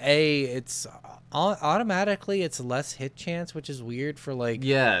machine gun, it's automatically it's less hit chance, which is weird for like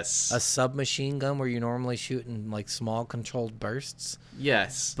a submachine gun where you normally shoot in like small controlled bursts.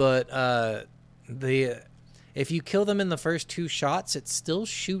 Yes, but if you kill them in the first 2 shots, it still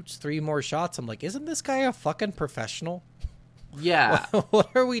shoots 3 more shots. I'm like, isn't this guy a fucking professional? Yeah.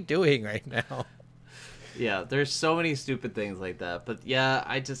 What are we doing right now? Yeah, there's so many stupid things like that. But yeah,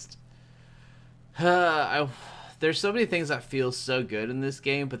 I just there's so many things that feel so good in this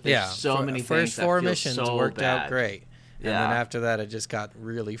game, but there's so many things that feel missions so worked bad. out great. And then after that, it just got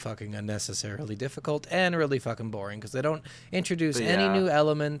really fucking unnecessarily difficult and really fucking boring because they don't introduce any new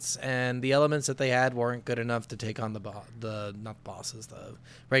elements, and the elements that they had weren't good enough to take on the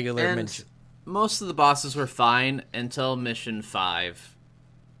regular missions. Most of the bosses were fine until mission 5,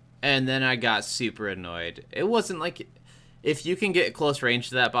 and then I got super annoyed. It wasn't like if you can get close range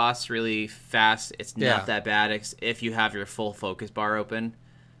to that boss really fast, it's not that bad if you have your full focus bar open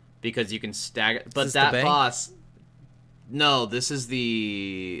because you can stagger. But that boss. No, this is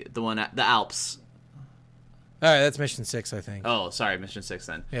the one at the Alps. All right, that's mission 6, I think. Oh, sorry, mission 6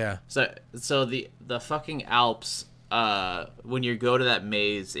 then. Yeah. So the fucking Alps, when you go to that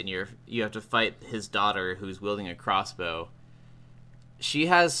maze and you have to fight his daughter who's wielding a crossbow. She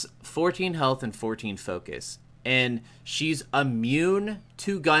has 14 health and 14 focus, and she's immune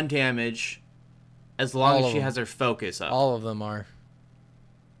to gun damage as long as she has her focus up. All of them are.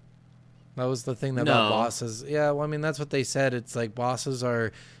 That was the thing about bosses. Yeah, well, I mean, that's what they said. It's like bosses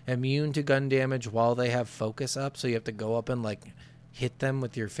are immune to gun damage while they have focus up, so you have to go up and, like, hit them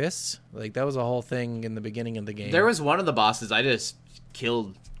with your fists. Like, that was a whole thing in the beginning of the game. There was one of the bosses I just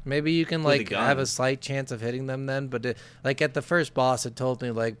killed. Maybe you can, like, have a slight chance of hitting them then, but, like, at the first boss, it told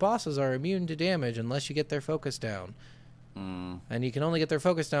me, like, bosses are immune to damage unless you get their focus down. And you can only get their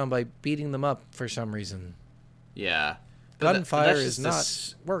focus down by beating them up for some reason. Yeah. Gunfire is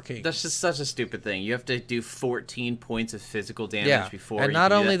not working. That's just such a stupid thing. You have to do 14 points of physical damage before. And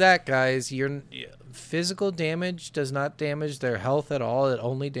not only that, guys, your physical damage does not damage their health at all. It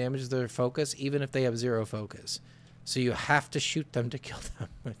only damages their focus, even if they have 0 focus. So you have to shoot them to kill them.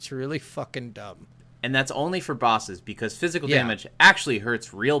 It's really fucking dumb. And that's only for bosses because physical damage actually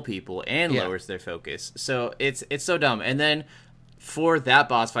hurts real people and lowers their focus. So it's so dumb. And then for that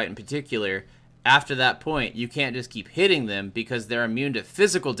boss fight in particular, after that point, you can't just keep hitting them because they're immune to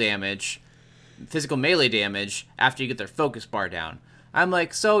physical damage, physical melee damage, after you get their focus bar down. I'm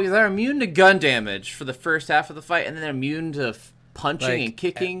like, so they're immune to gun damage for the first half of the fight, and then they're immune to punching and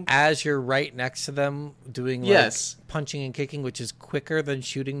kicking. As you're right next to them doing Yes. punching and kicking, which is quicker than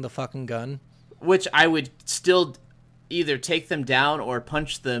shooting the fucking gun. Which I would still either take them down or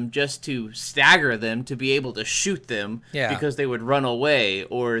punch them just to stagger them to be able to shoot them. Yeah. Because they would run away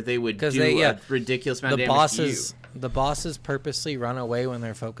or they would do a ridiculous amount of damage to you. The bosses purposely run away when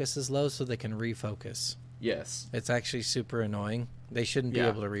their focus is low so they can refocus. Yes. It's actually super annoying. They shouldn't be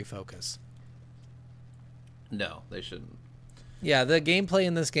able to refocus. No, they shouldn't. Yeah, the gameplay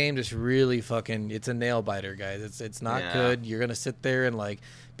in this game just really fucking... It's a nail-biter, guys. It's not good. You're going to sit there and, like,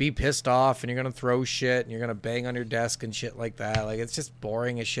 be pissed off, and you're going to throw shit, and you're going to bang on your desk and shit like that. Like, it's just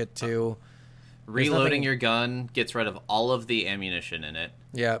boring as shit, too. Reloading your gun gets rid of all of the ammunition in it.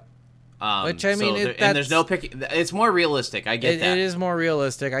 Yep. Which, I mean, and there's no pick. It's more realistic. I get that. It is more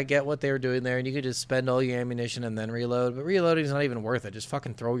realistic. I get what they were doing there, and you could just spend all your ammunition and then reload. But reloading is not even worth it. Just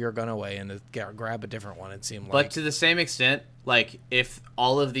fucking throw your gun away and grab a different one. It seemed like. But to the same extent, like if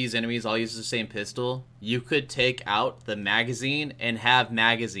all of these enemies all use the same pistol, you could take out the magazine and have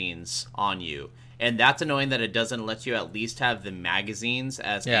magazines on you, and that's annoying that it doesn't let you at least have the magazines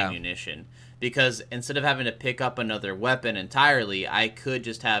as ammunition. Because instead of having to pick up another weapon entirely, I could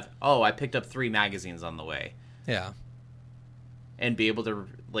just have, I picked up 3 magazines on the way. Yeah. And be able to,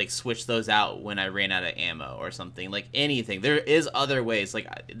 like, switch those out when I ran out of ammo or something. Like, anything. There is other ways. Like,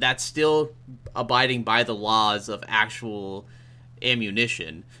 that's still abiding by the laws of actual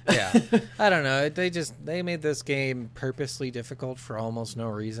ammunition. Yeah. I don't know. They made this game purposely difficult for almost no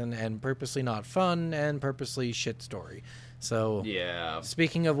reason, and purposely not fun, and purposely shit story. So, yeah.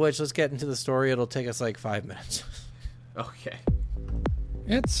 Speaking of which, let's get into the story. It'll take us like 5 minutes. Okay.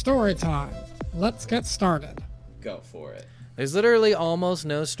 It's story time. Let's get started. Go for it. There's literally almost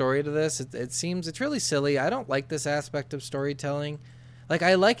no story to this. It seems it's really silly. I don't like this aspect of storytelling. Like,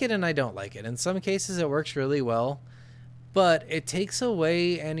 I like it and I don't like it. In some cases, it works really well, but it takes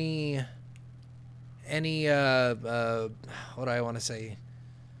away any what do I want to say?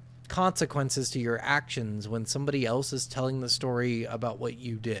 Consequences to your actions when somebody else is telling the story about what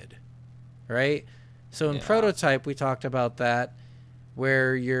you did, right? So in Prototype, we talked about that,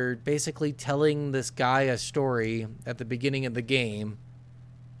 where you're basically telling this guy a story at the beginning of the game,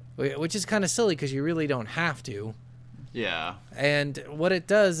 which is kind of silly because you really don't have to. Yeah. And what it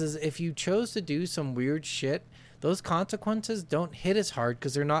does is if you chose to do some weird shit, those consequences don't hit as hard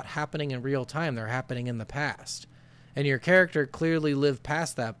because they're not happening in real time. They're happening in the past. And your character clearly lived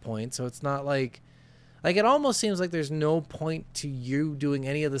past that point, so it's not like it almost seems like there's no point to you doing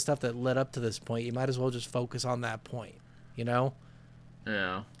any of the stuff that led up to this point. You might as well just focus on that point, you know?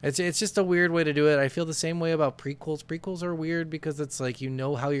 Yeah. It's just a weird way to do it. I feel the same way about prequels. Prequels are weird because it's like you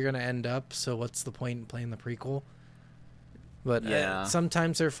know how you're going to end up, so what's the point in playing the prequel? But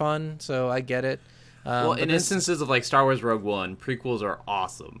sometimes they're fun, so I get it. Well, in instances of like Star Wars Rogue One, prequels are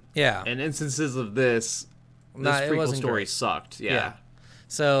awesome. Yeah. In instances of this prequel story sucked. Yeah.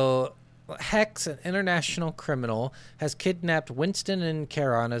 So, Hex, an international criminal, has kidnapped Winston and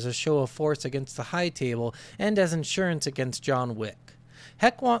Charon as a show of force against the High Table and as insurance against John Wick.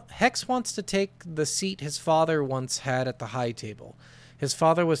 Hex wants to take the seat his father once had at the High Table. His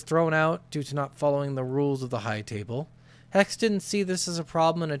father was thrown out due to not following the rules of the High Table. Hex didn't see this as a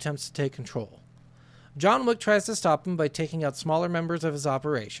problem and attempts to take control. John Wick tries to stop him by taking out smaller members of his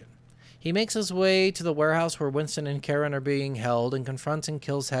operation. He makes his way to the warehouse where Winston and Karen are being held and confronts and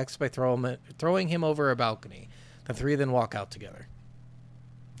kills Hex by throwing him over a balcony. The three then walk out together.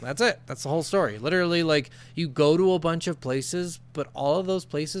 That's it. That's the whole story. Literally, like, you go to a bunch of places, but all of those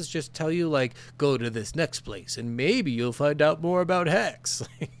places just tell you, like, go to this next place, and maybe you'll find out more about Hex.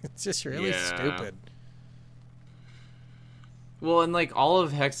 It's just really stupid. Well, and, like, all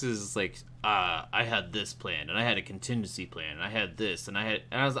of Hex's, like, I had this plan, and I had a contingency plan, and I had this, and I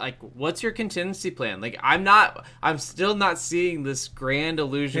was like, what's your contingency plan? Like, I'm still not seeing this grand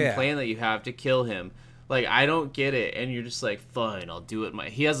illusion plan that you have to kill him. Like, I don't get it, and you're just like, fine, I'll do it.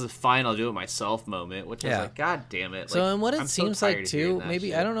 He has a fine, I'll do it myself moment, which is like, god damn it. So, like, and what it I'm seems like, too, maybe,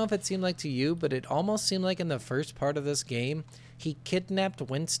 shit. I don't know if it seemed like to you, but it almost seemed like in the first part of this game, he kidnapped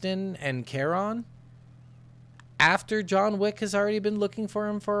Winston and Charon after John Wick has already been looking for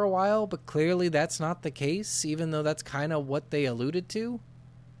him for a while, but clearly that's not the case, even though that's kind of what they alluded to.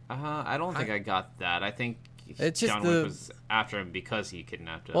 I don't think I got that. I think it's just John Wick was after him because he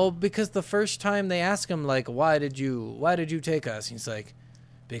kidnapped him. Well, because the first time they ask him, like, why did you take us? He's like,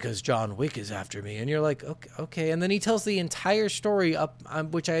 because John Wick is after me. And you're like, okay. And then he tells the entire story up,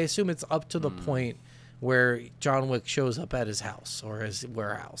 which I assume it's up to the point where John Wick shows up at his house or his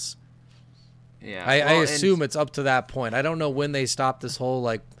warehouse. Yeah, I assume it's up to that point. I don't know when they stopped this whole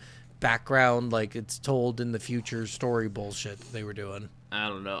like background, like it's told in the future story bullshit they were doing. I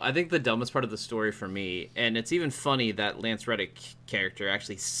don't know. I think the dumbest part of the story for me, and it's even funny that Lance Reddick character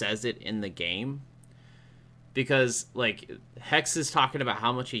actually says it in the game, because like Hex is talking about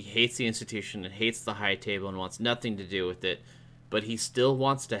how much he hates the institution and hates the high table and wants nothing to do with it, but he still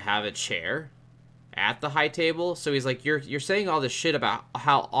wants to have a chair at the high table. So he's like, you're saying all this shit about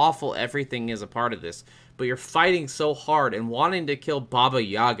how awful everything is a part of this, but you're fighting so hard and wanting to kill Baba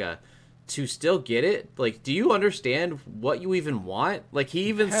Yaga to still get it. Like, do you understand what you even want? Like, he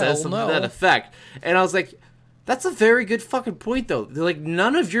even says something to that effect. And I was like, that's a very good fucking point, though. Like,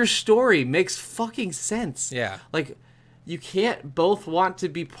 none of your story makes fucking sense. Yeah. Like, you can't both want to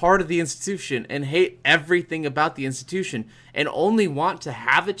be part of the institution and hate everything about the institution and only want to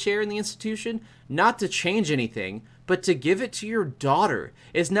have a chair in the institution, not to change anything, but to give it to your daughter.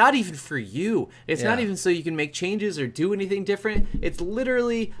 It's not even for you. It's not even so you can make changes or do anything different. It's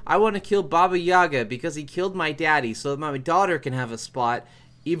literally, I want to kill Baba Yaga because he killed my daddy so that my daughter can have a spot,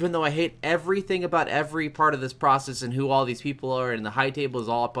 even though I hate everything about every part of this process and who all these people are, and the high table is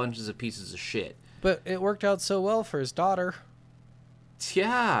all bunches of pieces of shit. But it worked out so well for his daughter.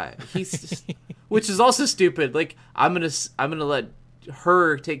 Yeah, he's which is also stupid. Like, I'm gonna let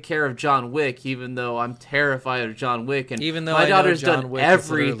her take care of John Wick, even though I'm terrified of John Wick, and even though my I know daughter's John done Wick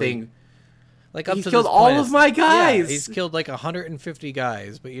everything. Like, up He's to killed this all point, of my guys. Yeah, he's killed like 150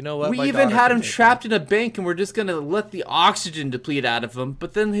 guys, but you know what? We My even daughter had can him take trapped in a bank, and we're just gonna let the oxygen deplete out of him.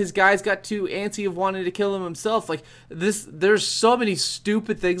 But then his guys got too antsy of wanting to kill him himself. Like this, there's so many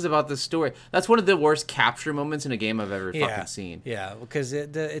stupid things about this story. That's one of the worst capture moments in a game I've ever fucking seen. Yeah, because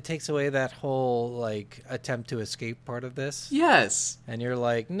it takes away that whole like attempt to escape part of this. Yes. And you're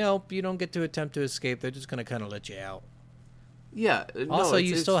like, nope, you don't get to attempt to escape. They're just gonna kind of let you out. Yeah. Also,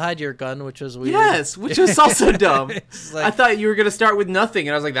 you still had your gun, which was weird. Yes, which was also dumb. Like, I thought you were going to start with nothing,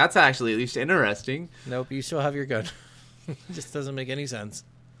 and I was like, that's actually at least interesting. Nope, you still have your gun. It just doesn't make any sense.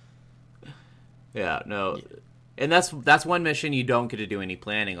 Yeah, no. And that's one mission you don't get to do any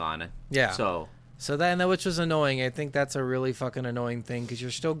planning on. Yeah. So that, which was annoying. I think that's a really fucking annoying thing, because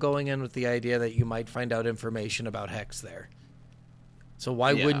you're still going in with the idea that you might find out information about Hex there. So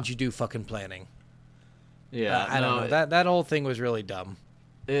why wouldn't you do fucking planning? Yeah, I don't know. That whole thing was really dumb.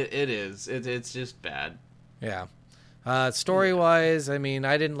 It is. It's just bad. Yeah. Story-wise, I mean,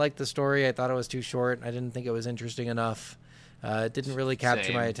 I didn't like the story. I thought it was too short. I didn't think it was interesting enough. It didn't really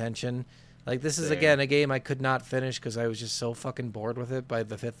capture my attention. Like, this is, again, a game I could not finish because I was just so fucking bored with it by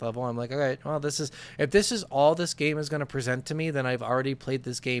the 5th level. I'm like, all right, well, if this is all this game is going to present to me, then I've already played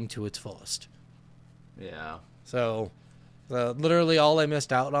this game to its fullest. Yeah. So... literally all I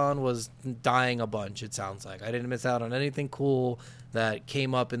missed out on was dying a bunch, it sounds like. I didn't miss out on anything cool that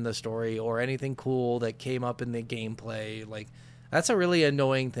came up in the story or anything cool that came up in the gameplay. Like, that's a really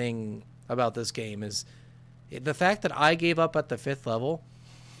annoying thing about this game, is the fact that I gave up at the 5th level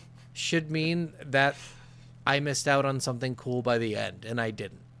should mean that I missed out on something cool by the end, and I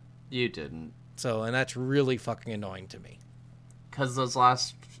didn't. You didn't. So, and that's really fucking annoying to me. Because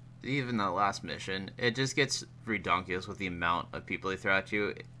even that last mission, it just gets redonkulous with the amount of people they throw at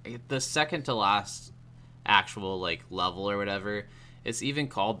you. The second to last actual like level or whatever, it's even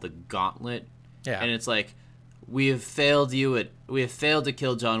called the Gauntlet. Yeah. And it's like, we have failed to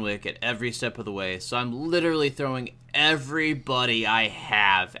kill John Wick at every step of the way, so I'm literally throwing everybody I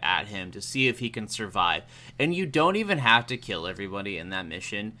have at him to see if he can survive. And you don't even have to kill everybody in that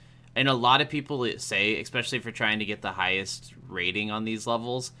mission. And a lot of people say, especially for trying to get the highest rating on these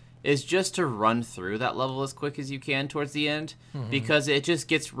levels, is just to run through that level as quick as you can towards the end, because it just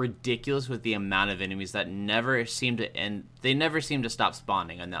gets ridiculous with the amount of enemies that never seem to end. They never seem to stop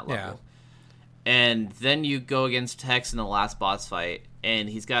spawning on that level. Yeah. And then you go against Hex in the last boss fight, and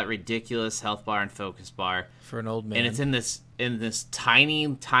he's got ridiculous health bar and focus bar For an old man. and it's in this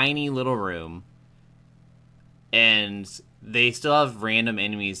tiny little room, and they still have random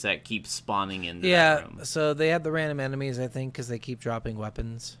enemies that keep spawning in that room. So they have the random enemies, I think, because they keep dropping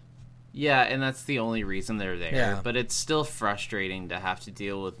weapons. Yeah, and that's the only reason they're there. Yeah. But it's still frustrating to have to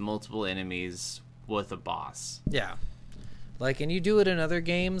deal with multiple enemies with a boss. Yeah. Like, and you do it in other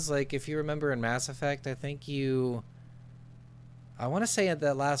games. Like, if you remember in Mass Effect, I think I want to say at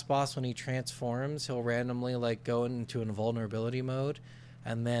that last boss when he transforms, he'll randomly, like, go into invulnerability mode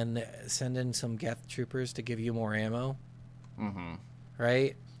and then send in some Geth troopers to give you more ammo. Mm-hmm.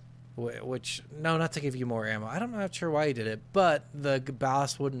 Right? Which, no, not to give you more ammo. I'm not sure why he did it, but the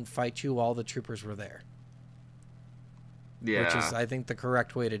boss wouldn't fight you while the troopers were there. Yeah. Which is, I think, the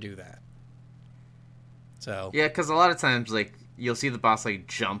correct way to do that. So. Yeah, because a lot of times, like, you'll see the boss, like,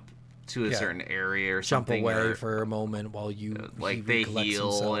 jump to a certain area or jump something. away for a moment while he they recollects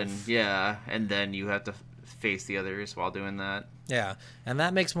heal himself. and then you have to face the others while doing that. Yeah, and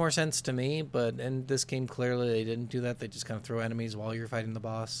that makes more sense to me, but in this game, clearly they didn't do that. They just kind of throw enemies while you're fighting the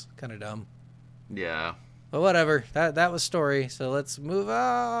boss. Kind of dumb. Yeah. But whatever. That was story, so let's move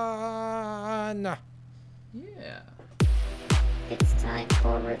on. Yeah. It's time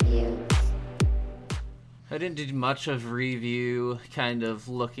for reviews. I didn't do much of review, kind of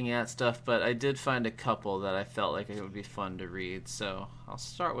looking at stuff, but I did find a couple that I felt like it would be fun to read, so I'll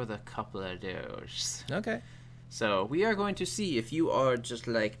start with a couple of those. Okay. So, we are going to see if you are just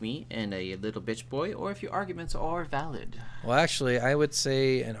like me and a little bitch boy, or if your arguments are valid. Well, actually, I would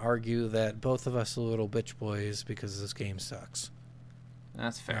say and argue that both of us are little bitch boys because this game sucks.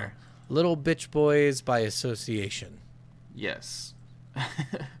 That's fair. Little bitch boys by association. Yes.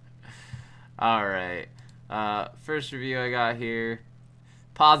 Alright. First review I got here.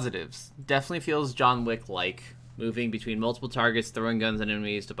 Positives. Definitely feels John Wick-like. Moving between multiple targets, throwing guns at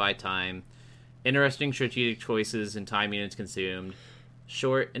enemies to buy time. Interesting strategic choices and time units consumed.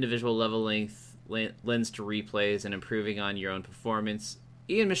 Short individual level length lends to replays and improving on your own performance.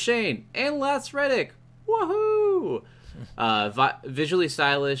 Ian McShane and Lance Reddick. Woohoo! Visually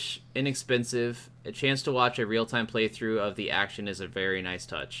stylish, inexpensive. A chance to watch a real-time playthrough of the action is a very nice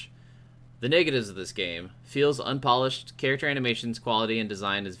touch. The negatives of this game. Feels unpolished, character animations, quality, and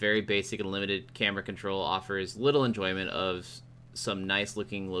design is very basic and limited. Camera control offers little enjoyment of some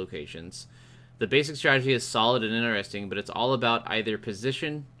nice-looking locations. The basic strategy is solid and interesting, but it's all about either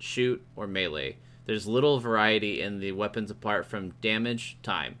position, shoot, or melee. There's little variety in the weapons apart from damage,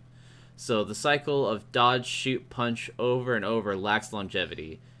 time. So the cycle of dodge, shoot, punch over and over lacks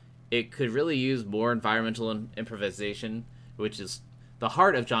longevity. It could really use more environmental improvisation, which is the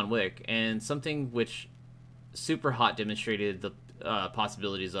heart of John Wick, and something which Super Hot demonstrated the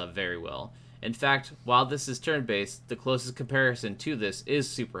possibilities of very well. In fact, while this is turn-based, the closest comparison to this is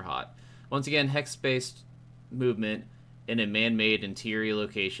Super Hot. Once again, hex-based movement in a man-made interior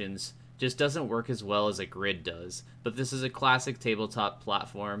locations just doesn't work as well as a grid does, but this is a classic tabletop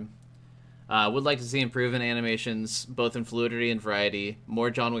platform. Would like to see improvement animations, both in fluidity and variety, more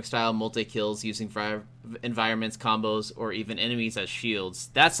John Wick-style multi-kills using environments, combos, or even enemies as shields.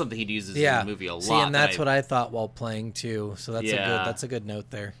 That's something he uses in the movie a lot. See, and that's what I thought while playing, too, so that's a good note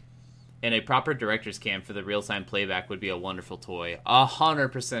there. And a proper director's cam for the real-time playback would be a wonderful toy.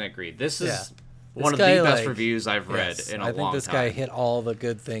 100% agreed. This is one of the best reviews I've read in a long time. I think this guy hit all the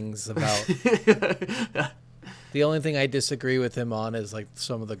good things about... The only thing I disagree with him on is like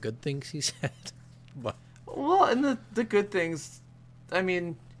some of the good things he said. But... Well, and the good things, I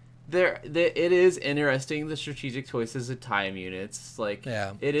mean, it is interesting, the strategic choices of time units. Like,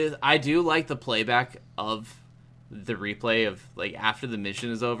 it is. I do like the playback of the replay of like after the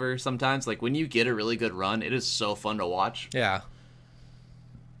mission is over. Sometimes, like when you get a really good run, it is so fun to watch. Yeah.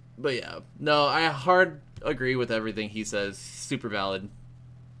 But yeah, no, I hard agree with everything he says. Super valid.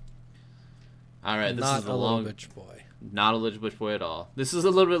 All right, this is a long bitch boy. Not a little bitch boy at all. This is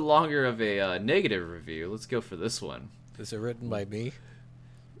a little bit longer of a negative review. Let's go for this one. Is it written by me?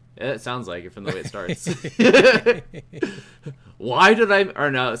 It sounds like it from the way it starts. Why did I...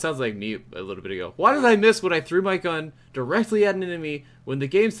 Or no, it sounds like me a little bit ago. Why did I miss when I threw my gun directly at an enemy when the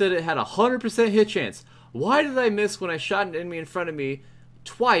game said it had a 100% hit chance? Why did I miss when I shot an enemy in front of me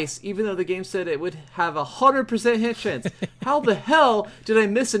twice, even though the game said it would have a 100% hit chance? How the hell did I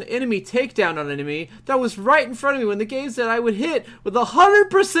miss an enemy takedown on an enemy that was right in front of me when the game said I would hit with a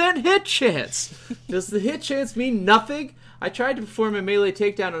 100% hit chance? Does the hit chance mean nothing? I tried to perform a melee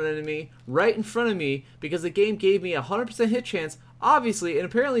takedown on an enemy right in front of me because the game gave me a 100% hit chance, obviously, and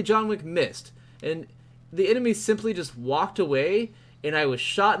apparently John Wick missed. And the enemy simply just walked away, and I was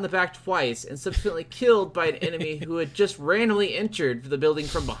shot in the back twice and subsequently killed by an enemy who had just randomly entered the building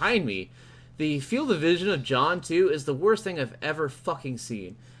from behind me. The field of vision of John, too, is the worst thing I've ever fucking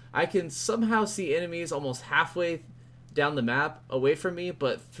seen. I can somehow see enemies almost halfway down the map away from me,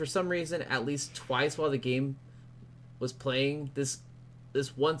 but for some reason, at least twice while the game was playing, this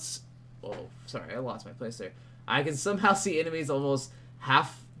once... Oh, sorry, I lost my place there. I can somehow see enemies almost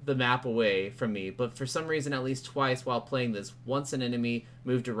half the map away from me, but for some reason, at least twice while playing this, once an enemy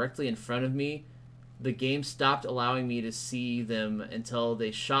moved directly in front of me, the game stopped allowing me to see them until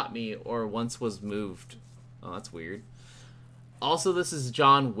they shot me or once was moved. Oh, that's weird. Also, this is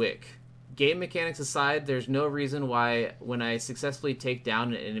John Wick. Game mechanics aside, there's no reason why when I successfully take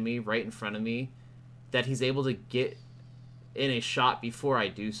down an enemy right in front of me that he's able to get in a shot before I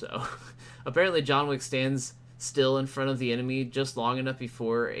do so. Apparently, John Wick stands still in front of the enemy just long enough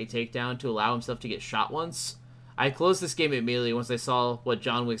before a takedown to allow himself to get shot once. I closed this game immediately once I saw what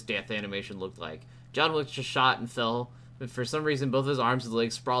John Wick's death animation looked like. John Wick just shot and fell, but for some reason both his arms and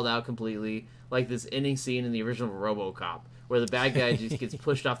legs sprawled out completely, like this ending scene in the original RoboCop, where the bad guy just gets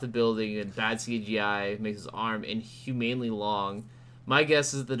pushed off the building and bad CGI makes his arm inhumanely long. My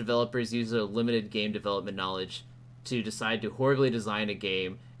guess is the developers used their limited game development knowledge to decide to horribly design a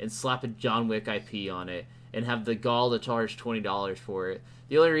game and slap a John Wick IP on it and have the gall to charge $20 for it.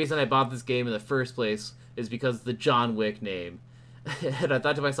 The only reason I bought this game in the first place is because of the John Wick name. And I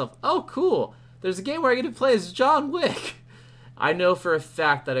thought to myself, oh cool, there's a game where I get to play as John Wick. I know for a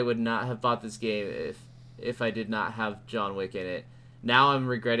fact that I would not have bought this game if I did not have John Wick in it. Now I'm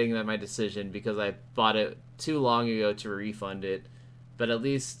regretting my decision because I bought it too long ago to refund it. But at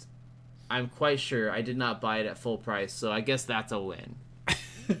least I'm quite sure I did not buy it at full price, so I guess that's a win.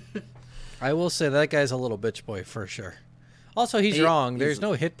 I will say that guy's a little bitch boy for sure. Also, he's wrong. There's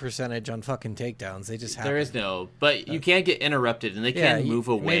no hit percentage on fucking takedowns. They just happen. There is no, but you can't get interrupted, and they can't move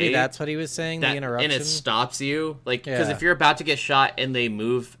away. Maybe that's what he was saying, the interruption. And it stops you. Because if you're about to get shot and they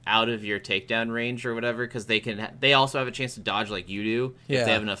move out of your takedown range or whatever, because they also have a chance to dodge like you do if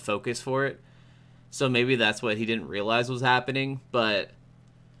they have enough focus for it. So maybe that's what he didn't realize was happening, but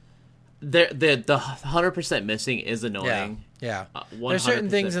the 100% missing is annoying. Yeah. There's certain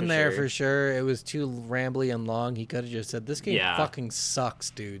things in there for sure. It was too rambly and long. He could have just said, this game fucking sucks,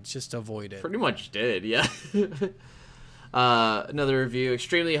 dude. Just avoid it. Pretty much did, yeah. Another review.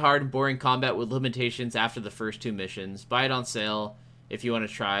 Extremely hard and boring combat with limitations after the first 2 missions. Buy it on sale if you want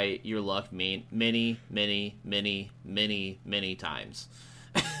to try your luck many times.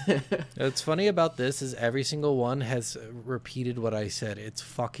 What's funny about this is every single one has repeated what I said. It's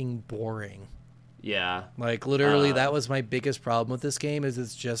fucking boring. Yeah. Like, literally, that was my biggest problem with this game, is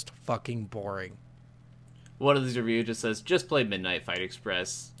it's just fucking boring. One of these reviews just says, just play Midnight Fight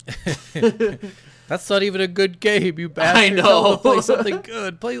Express. That's not even a good game, you bastard. I know. Play something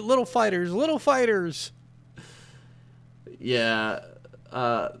good. Play Little Fighters. Yeah.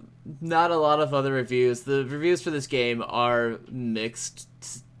 Not a lot of other reviews. The reviews for this game are mixed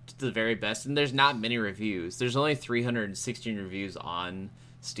to the very best, and there's not many reviews. There's only 316 reviews on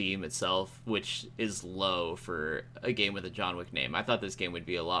Steam itself, which is low for a game with a John Wick name. I thought this game would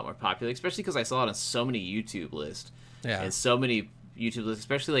be a lot more popular, especially because I saw it on so many YouTube lists. Yeah. And so many YouTube lists,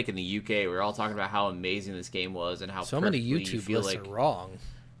 especially like in the UK, we're all talking about how amazing this game was and how so many YouTube lists are wrong.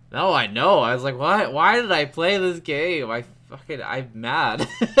 No, I know. I was like, why did I play this game? I'm mad.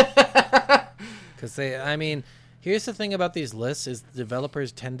 Because here's the thing about these lists is the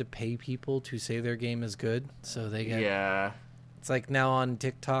developers tend to pay people to say their game is good, so they get... Yeah. It's like now on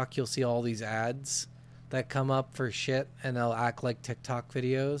TikTok, you'll see all these ads that come up for shit, and they'll act like TikTok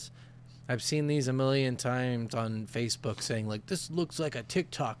videos. I've seen these a million times on Facebook saying, like, this looks like a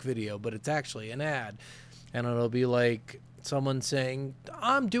TikTok video, but it's actually an ad. And it'll be like someone saying,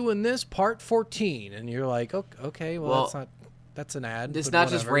 I'm doing this part 14. And you're like, okay, well that's an ad. It's not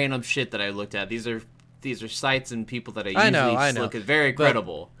just random shit that I looked at. These are sites and people that I usually look at very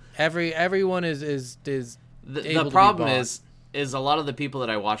credible. Everyone is the problem is a lot of the people that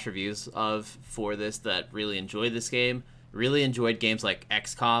I watch reviews of for this that really enjoyed this game really enjoyed games like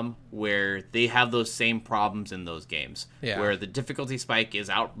XCOM, where they have those same problems in those games, where the difficulty spike is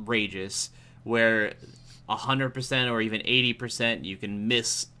outrageous, where 100% or even 80% you can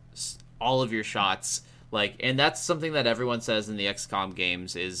miss all of your shots. And that's something that everyone says in the XCOM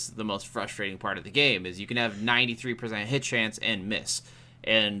games is the most frustrating part of the game, is you can have 93% hit chance and miss.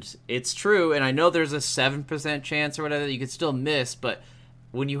 And it's true, and I know there's a 7% chance or whatever that you could still miss, but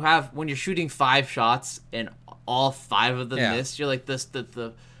when you're shooting 5 shots and all 5 of them miss, you're like the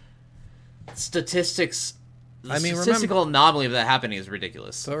statistics. Statistical anomaly of that happening is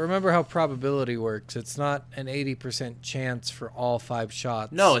ridiculous. But remember how probability works. It's not an 80% chance for all 5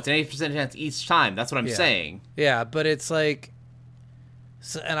 shots. No, it's an 80% chance each time. That's what I'm saying. Yeah, but it's like...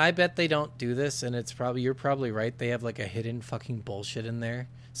 So, and I bet they don't do this, and you're probably right. They have like a hidden fucking bullshit in there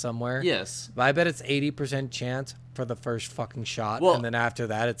somewhere. Yes. But I bet it's 80% chance for the first fucking shot, and then after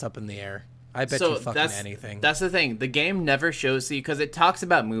that, it's up in the air. I bet you fucking anything. That's the thing. The game never shows you, because it talks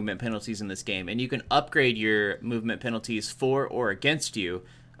about movement penalties in this game, and you can upgrade your movement penalties for or against you,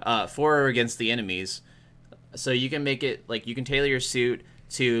 for or against the enemies. So you can make it, you can tailor your suit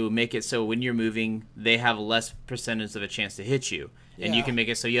to make it so when you're moving, they have less percentage of a chance to hit you. And you can make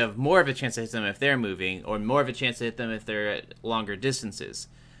it so you have more of a chance to hit them if they're moving, or more of a chance to hit them if they're at longer distances.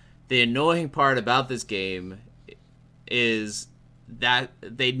 The annoying part about this game is that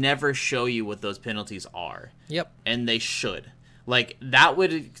they never show you what those penalties are. Yep. And they should. That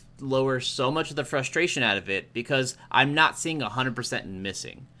would lower so much of the frustration out of it, because I'm not seeing 100% in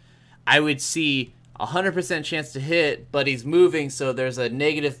missing. I would see 100% chance to hit, but he's moving, so there's a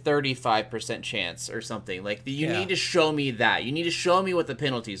negative 35% chance or something. Like, you need to show me that. You need to show me what the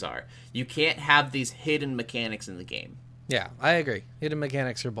penalties are. You can't have these hidden mechanics in the game. Yeah, I agree. Hidden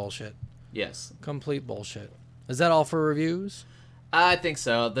mechanics are bullshit. Yes. Complete bullshit. Is that all for reviews? I think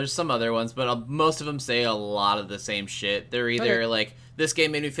so. There's some other ones, but most of them say a lot of the same shit. They're either like, this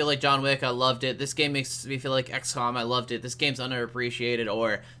game made me feel like John Wick, I loved it. This game makes me feel like XCOM, I loved it. This game's underappreciated,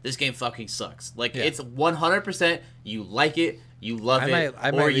 or this game fucking sucks. Like, it's 100% you like it, you love it,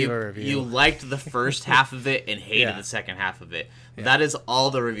 or you liked the first half of it and hated the second half of it. Yeah. That is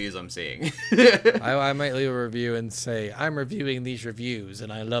all the reviews I'm seeing. I might leave a review and say, I'm reviewing these reviews,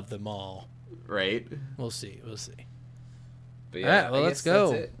 and I love them all. Right? We'll see. But yeah, all right, well, let's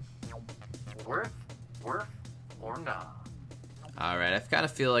go. Worth or not? All right, I kind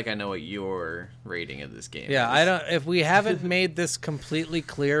of feel like I know what your rating of this game is. Yeah, I don't. If we haven't made this completely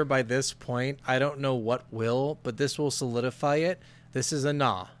clear by this point, I don't know what will, but this will solidify it. This is a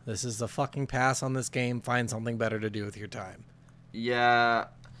nah. This is a fucking pass on this game. Find something better to do with your time. Yeah.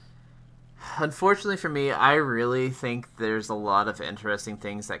 Unfortunately for me, I really think there's a lot of interesting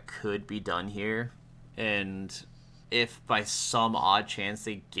things that could be done here, and if by some odd chance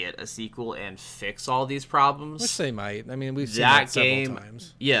they get a sequel and fix all these problems, which they might. I mean, we've seen that several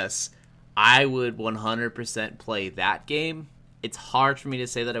times. Yes, I would 100% play that game. It's hard for me to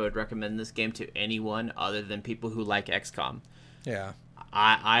say that I would recommend this game to anyone other than people who like XCOM. Yeah.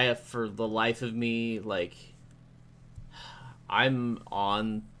 I for the life of me, like, I'm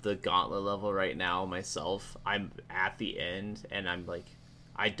on the gauntlet level right now myself. I'm at the end, and I'm like,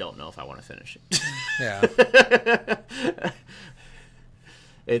 I don't know if I want to finish it. Yeah.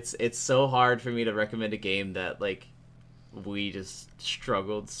 It's so hard for me to recommend a game that, like, we just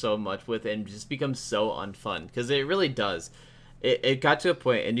struggled so much with and just becomes so unfun, because it really does. It got to a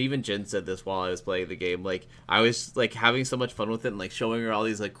point, and even Jen said this while I was playing the game, like, I was, like, having so much fun with it and, like, showing her all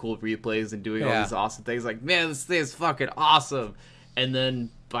these, like, cool replays and doing all these awesome things, like, man, this thing is fucking awesome. And then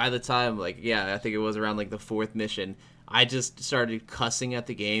by the time, like, I think it was around, like, the 4th mission, I just started cussing at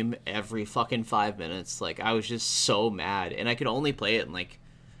the game every fucking 5 minutes. Like, I was just so mad, and I could only play it in, like,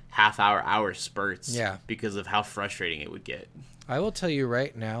 hour spurts because of how frustrating it would get. I will tell you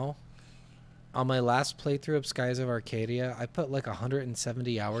right now, on my last playthrough of Skies of Arcadia, I put like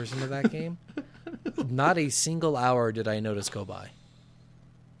 170 hours into that game. Not a single hour did I notice go by.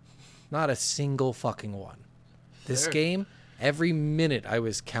 Not a single fucking one. This game, every minute I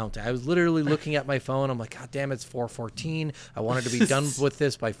was counting. I was literally looking at my phone. I'm like, God damn, it's 4:14. I wanted to be done with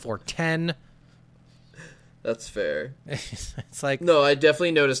this by 4:10. That's fair. It's like, no, I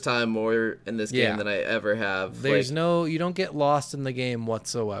definitely noticed time more in this game than I ever have. There's you don't get lost in the game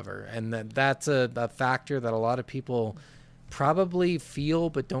whatsoever, and that's a factor that a lot of people probably feel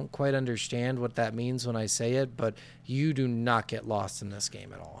but don't quite understand what that means when I say it. But you do not get lost in this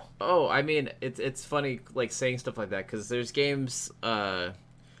game at all. Oh, I mean, it's funny, like, saying stuff like that, because there's games.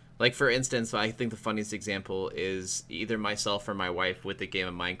 Like, for instance, I think the funniest example is either myself or my wife with the game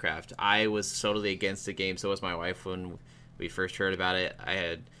of Minecraft. I was totally against the game, so was my wife when we first heard about it. I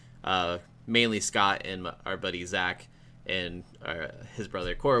had mainly Scott and our buddy Zach and his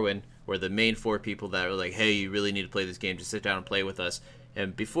brother Corwin were the main 4 people that were like, hey, you really need to play this game. Just sit down and play with us.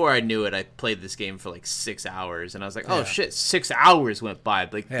 And before I knew it, I played this game for like 6 hours, and I was like, "Oh shit, 6 hours went by!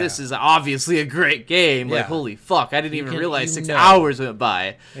 Like, this is obviously a great game! Like, holy fuck, I didn't even realize 6 hours went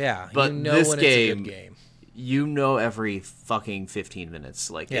by!" Yeah, but this when game, it's a good game, you know, every fucking 15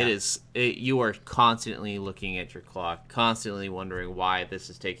 minutes, like you are constantly looking at your clock, constantly wondering why this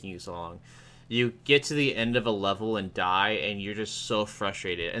is taking you so long. You get to the end of a level and die, and you're just so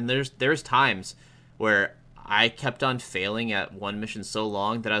frustrated. And there's times where I kept on failing at one mission so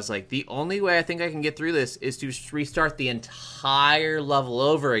long that I was like, the only way I think I can get through this is to restart the entire level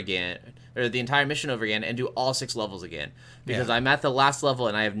over again, or the entire mission over again, and do all 6 levels again. Because I'm at the last level,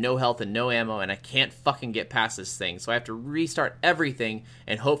 and I have no health and no ammo, and I can't fucking get past this thing. So I have to restart everything,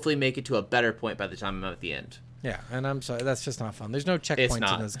 and hopefully make it to a better point by the time I'm at the end. Yeah, and I'm sorry, that's just not fun. There's no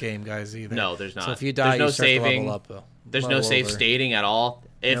checkpoints in this game, guys, either. No, there's not. So if you die, you start to level up. There's no save stating at all.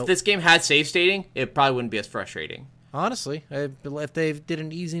 If this game had save stating, it probably wouldn't be as frustrating. Honestly, if they did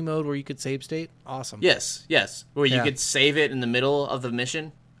an easy mode where you could save state, awesome. Yes. Where you could save it in the middle of the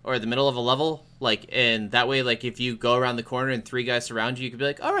mission or the middle of a level, like, and that way, like, if you go around the corner and 3 guys surround you, you could be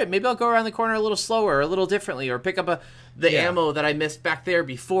like, all right, maybe I'll go around the corner a little slower, or a little differently, or pick up the ammo that I missed back there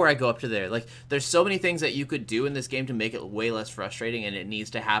before I go up to there. Like, there's so many things that you could do in this game to make it way less frustrating, and it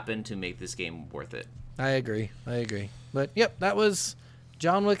needs to happen to make this game worth it. I agree. But yep, that was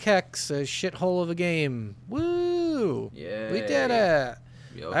John Wick Hex, a shithole of a game. Woo! Yeah, we did it.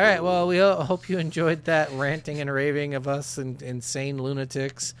 All right, well, we hope you enjoyed that ranting and raving of us and insane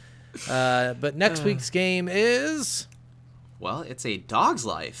lunatics. But next week's game is... Well, it's a dog's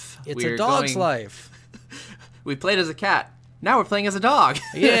life. It's a dog's life. We played as a cat. Now we're playing as a dog.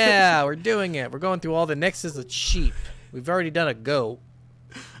 Yeah, we're doing it. We're going through all the next is a sheep. We've already done a goat.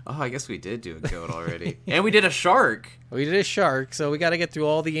 Oh, I guess we did do a goat already. And we did a shark. We did a shark, so we got to get through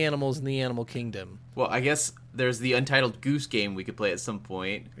all the animals in the animal kingdom. Well, I guess there's the Untitled Goose game we could play at some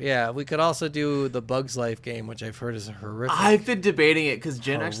point. Yeah, we could also do the Bugs Life game, which I've heard is horrific. I've been debating it because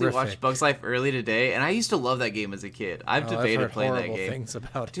Jen actually Horrific. watched Bugs Life early today, and I used to love that game as a kid. I've debated playing that game. Things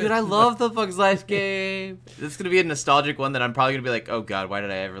about it. Dude, I love the Bugs Life game. This is going to be a nostalgic one that I'm probably going to be like, oh god, why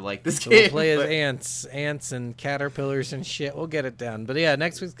did I ever like this So game? we'll play But- as ants and caterpillars and shit. We'll get it done. But yeah,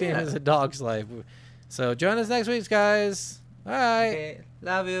 next week's game is a dog's life. So join us next week, guys. Bye. Okay,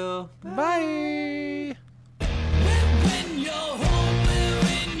 love you. Bye.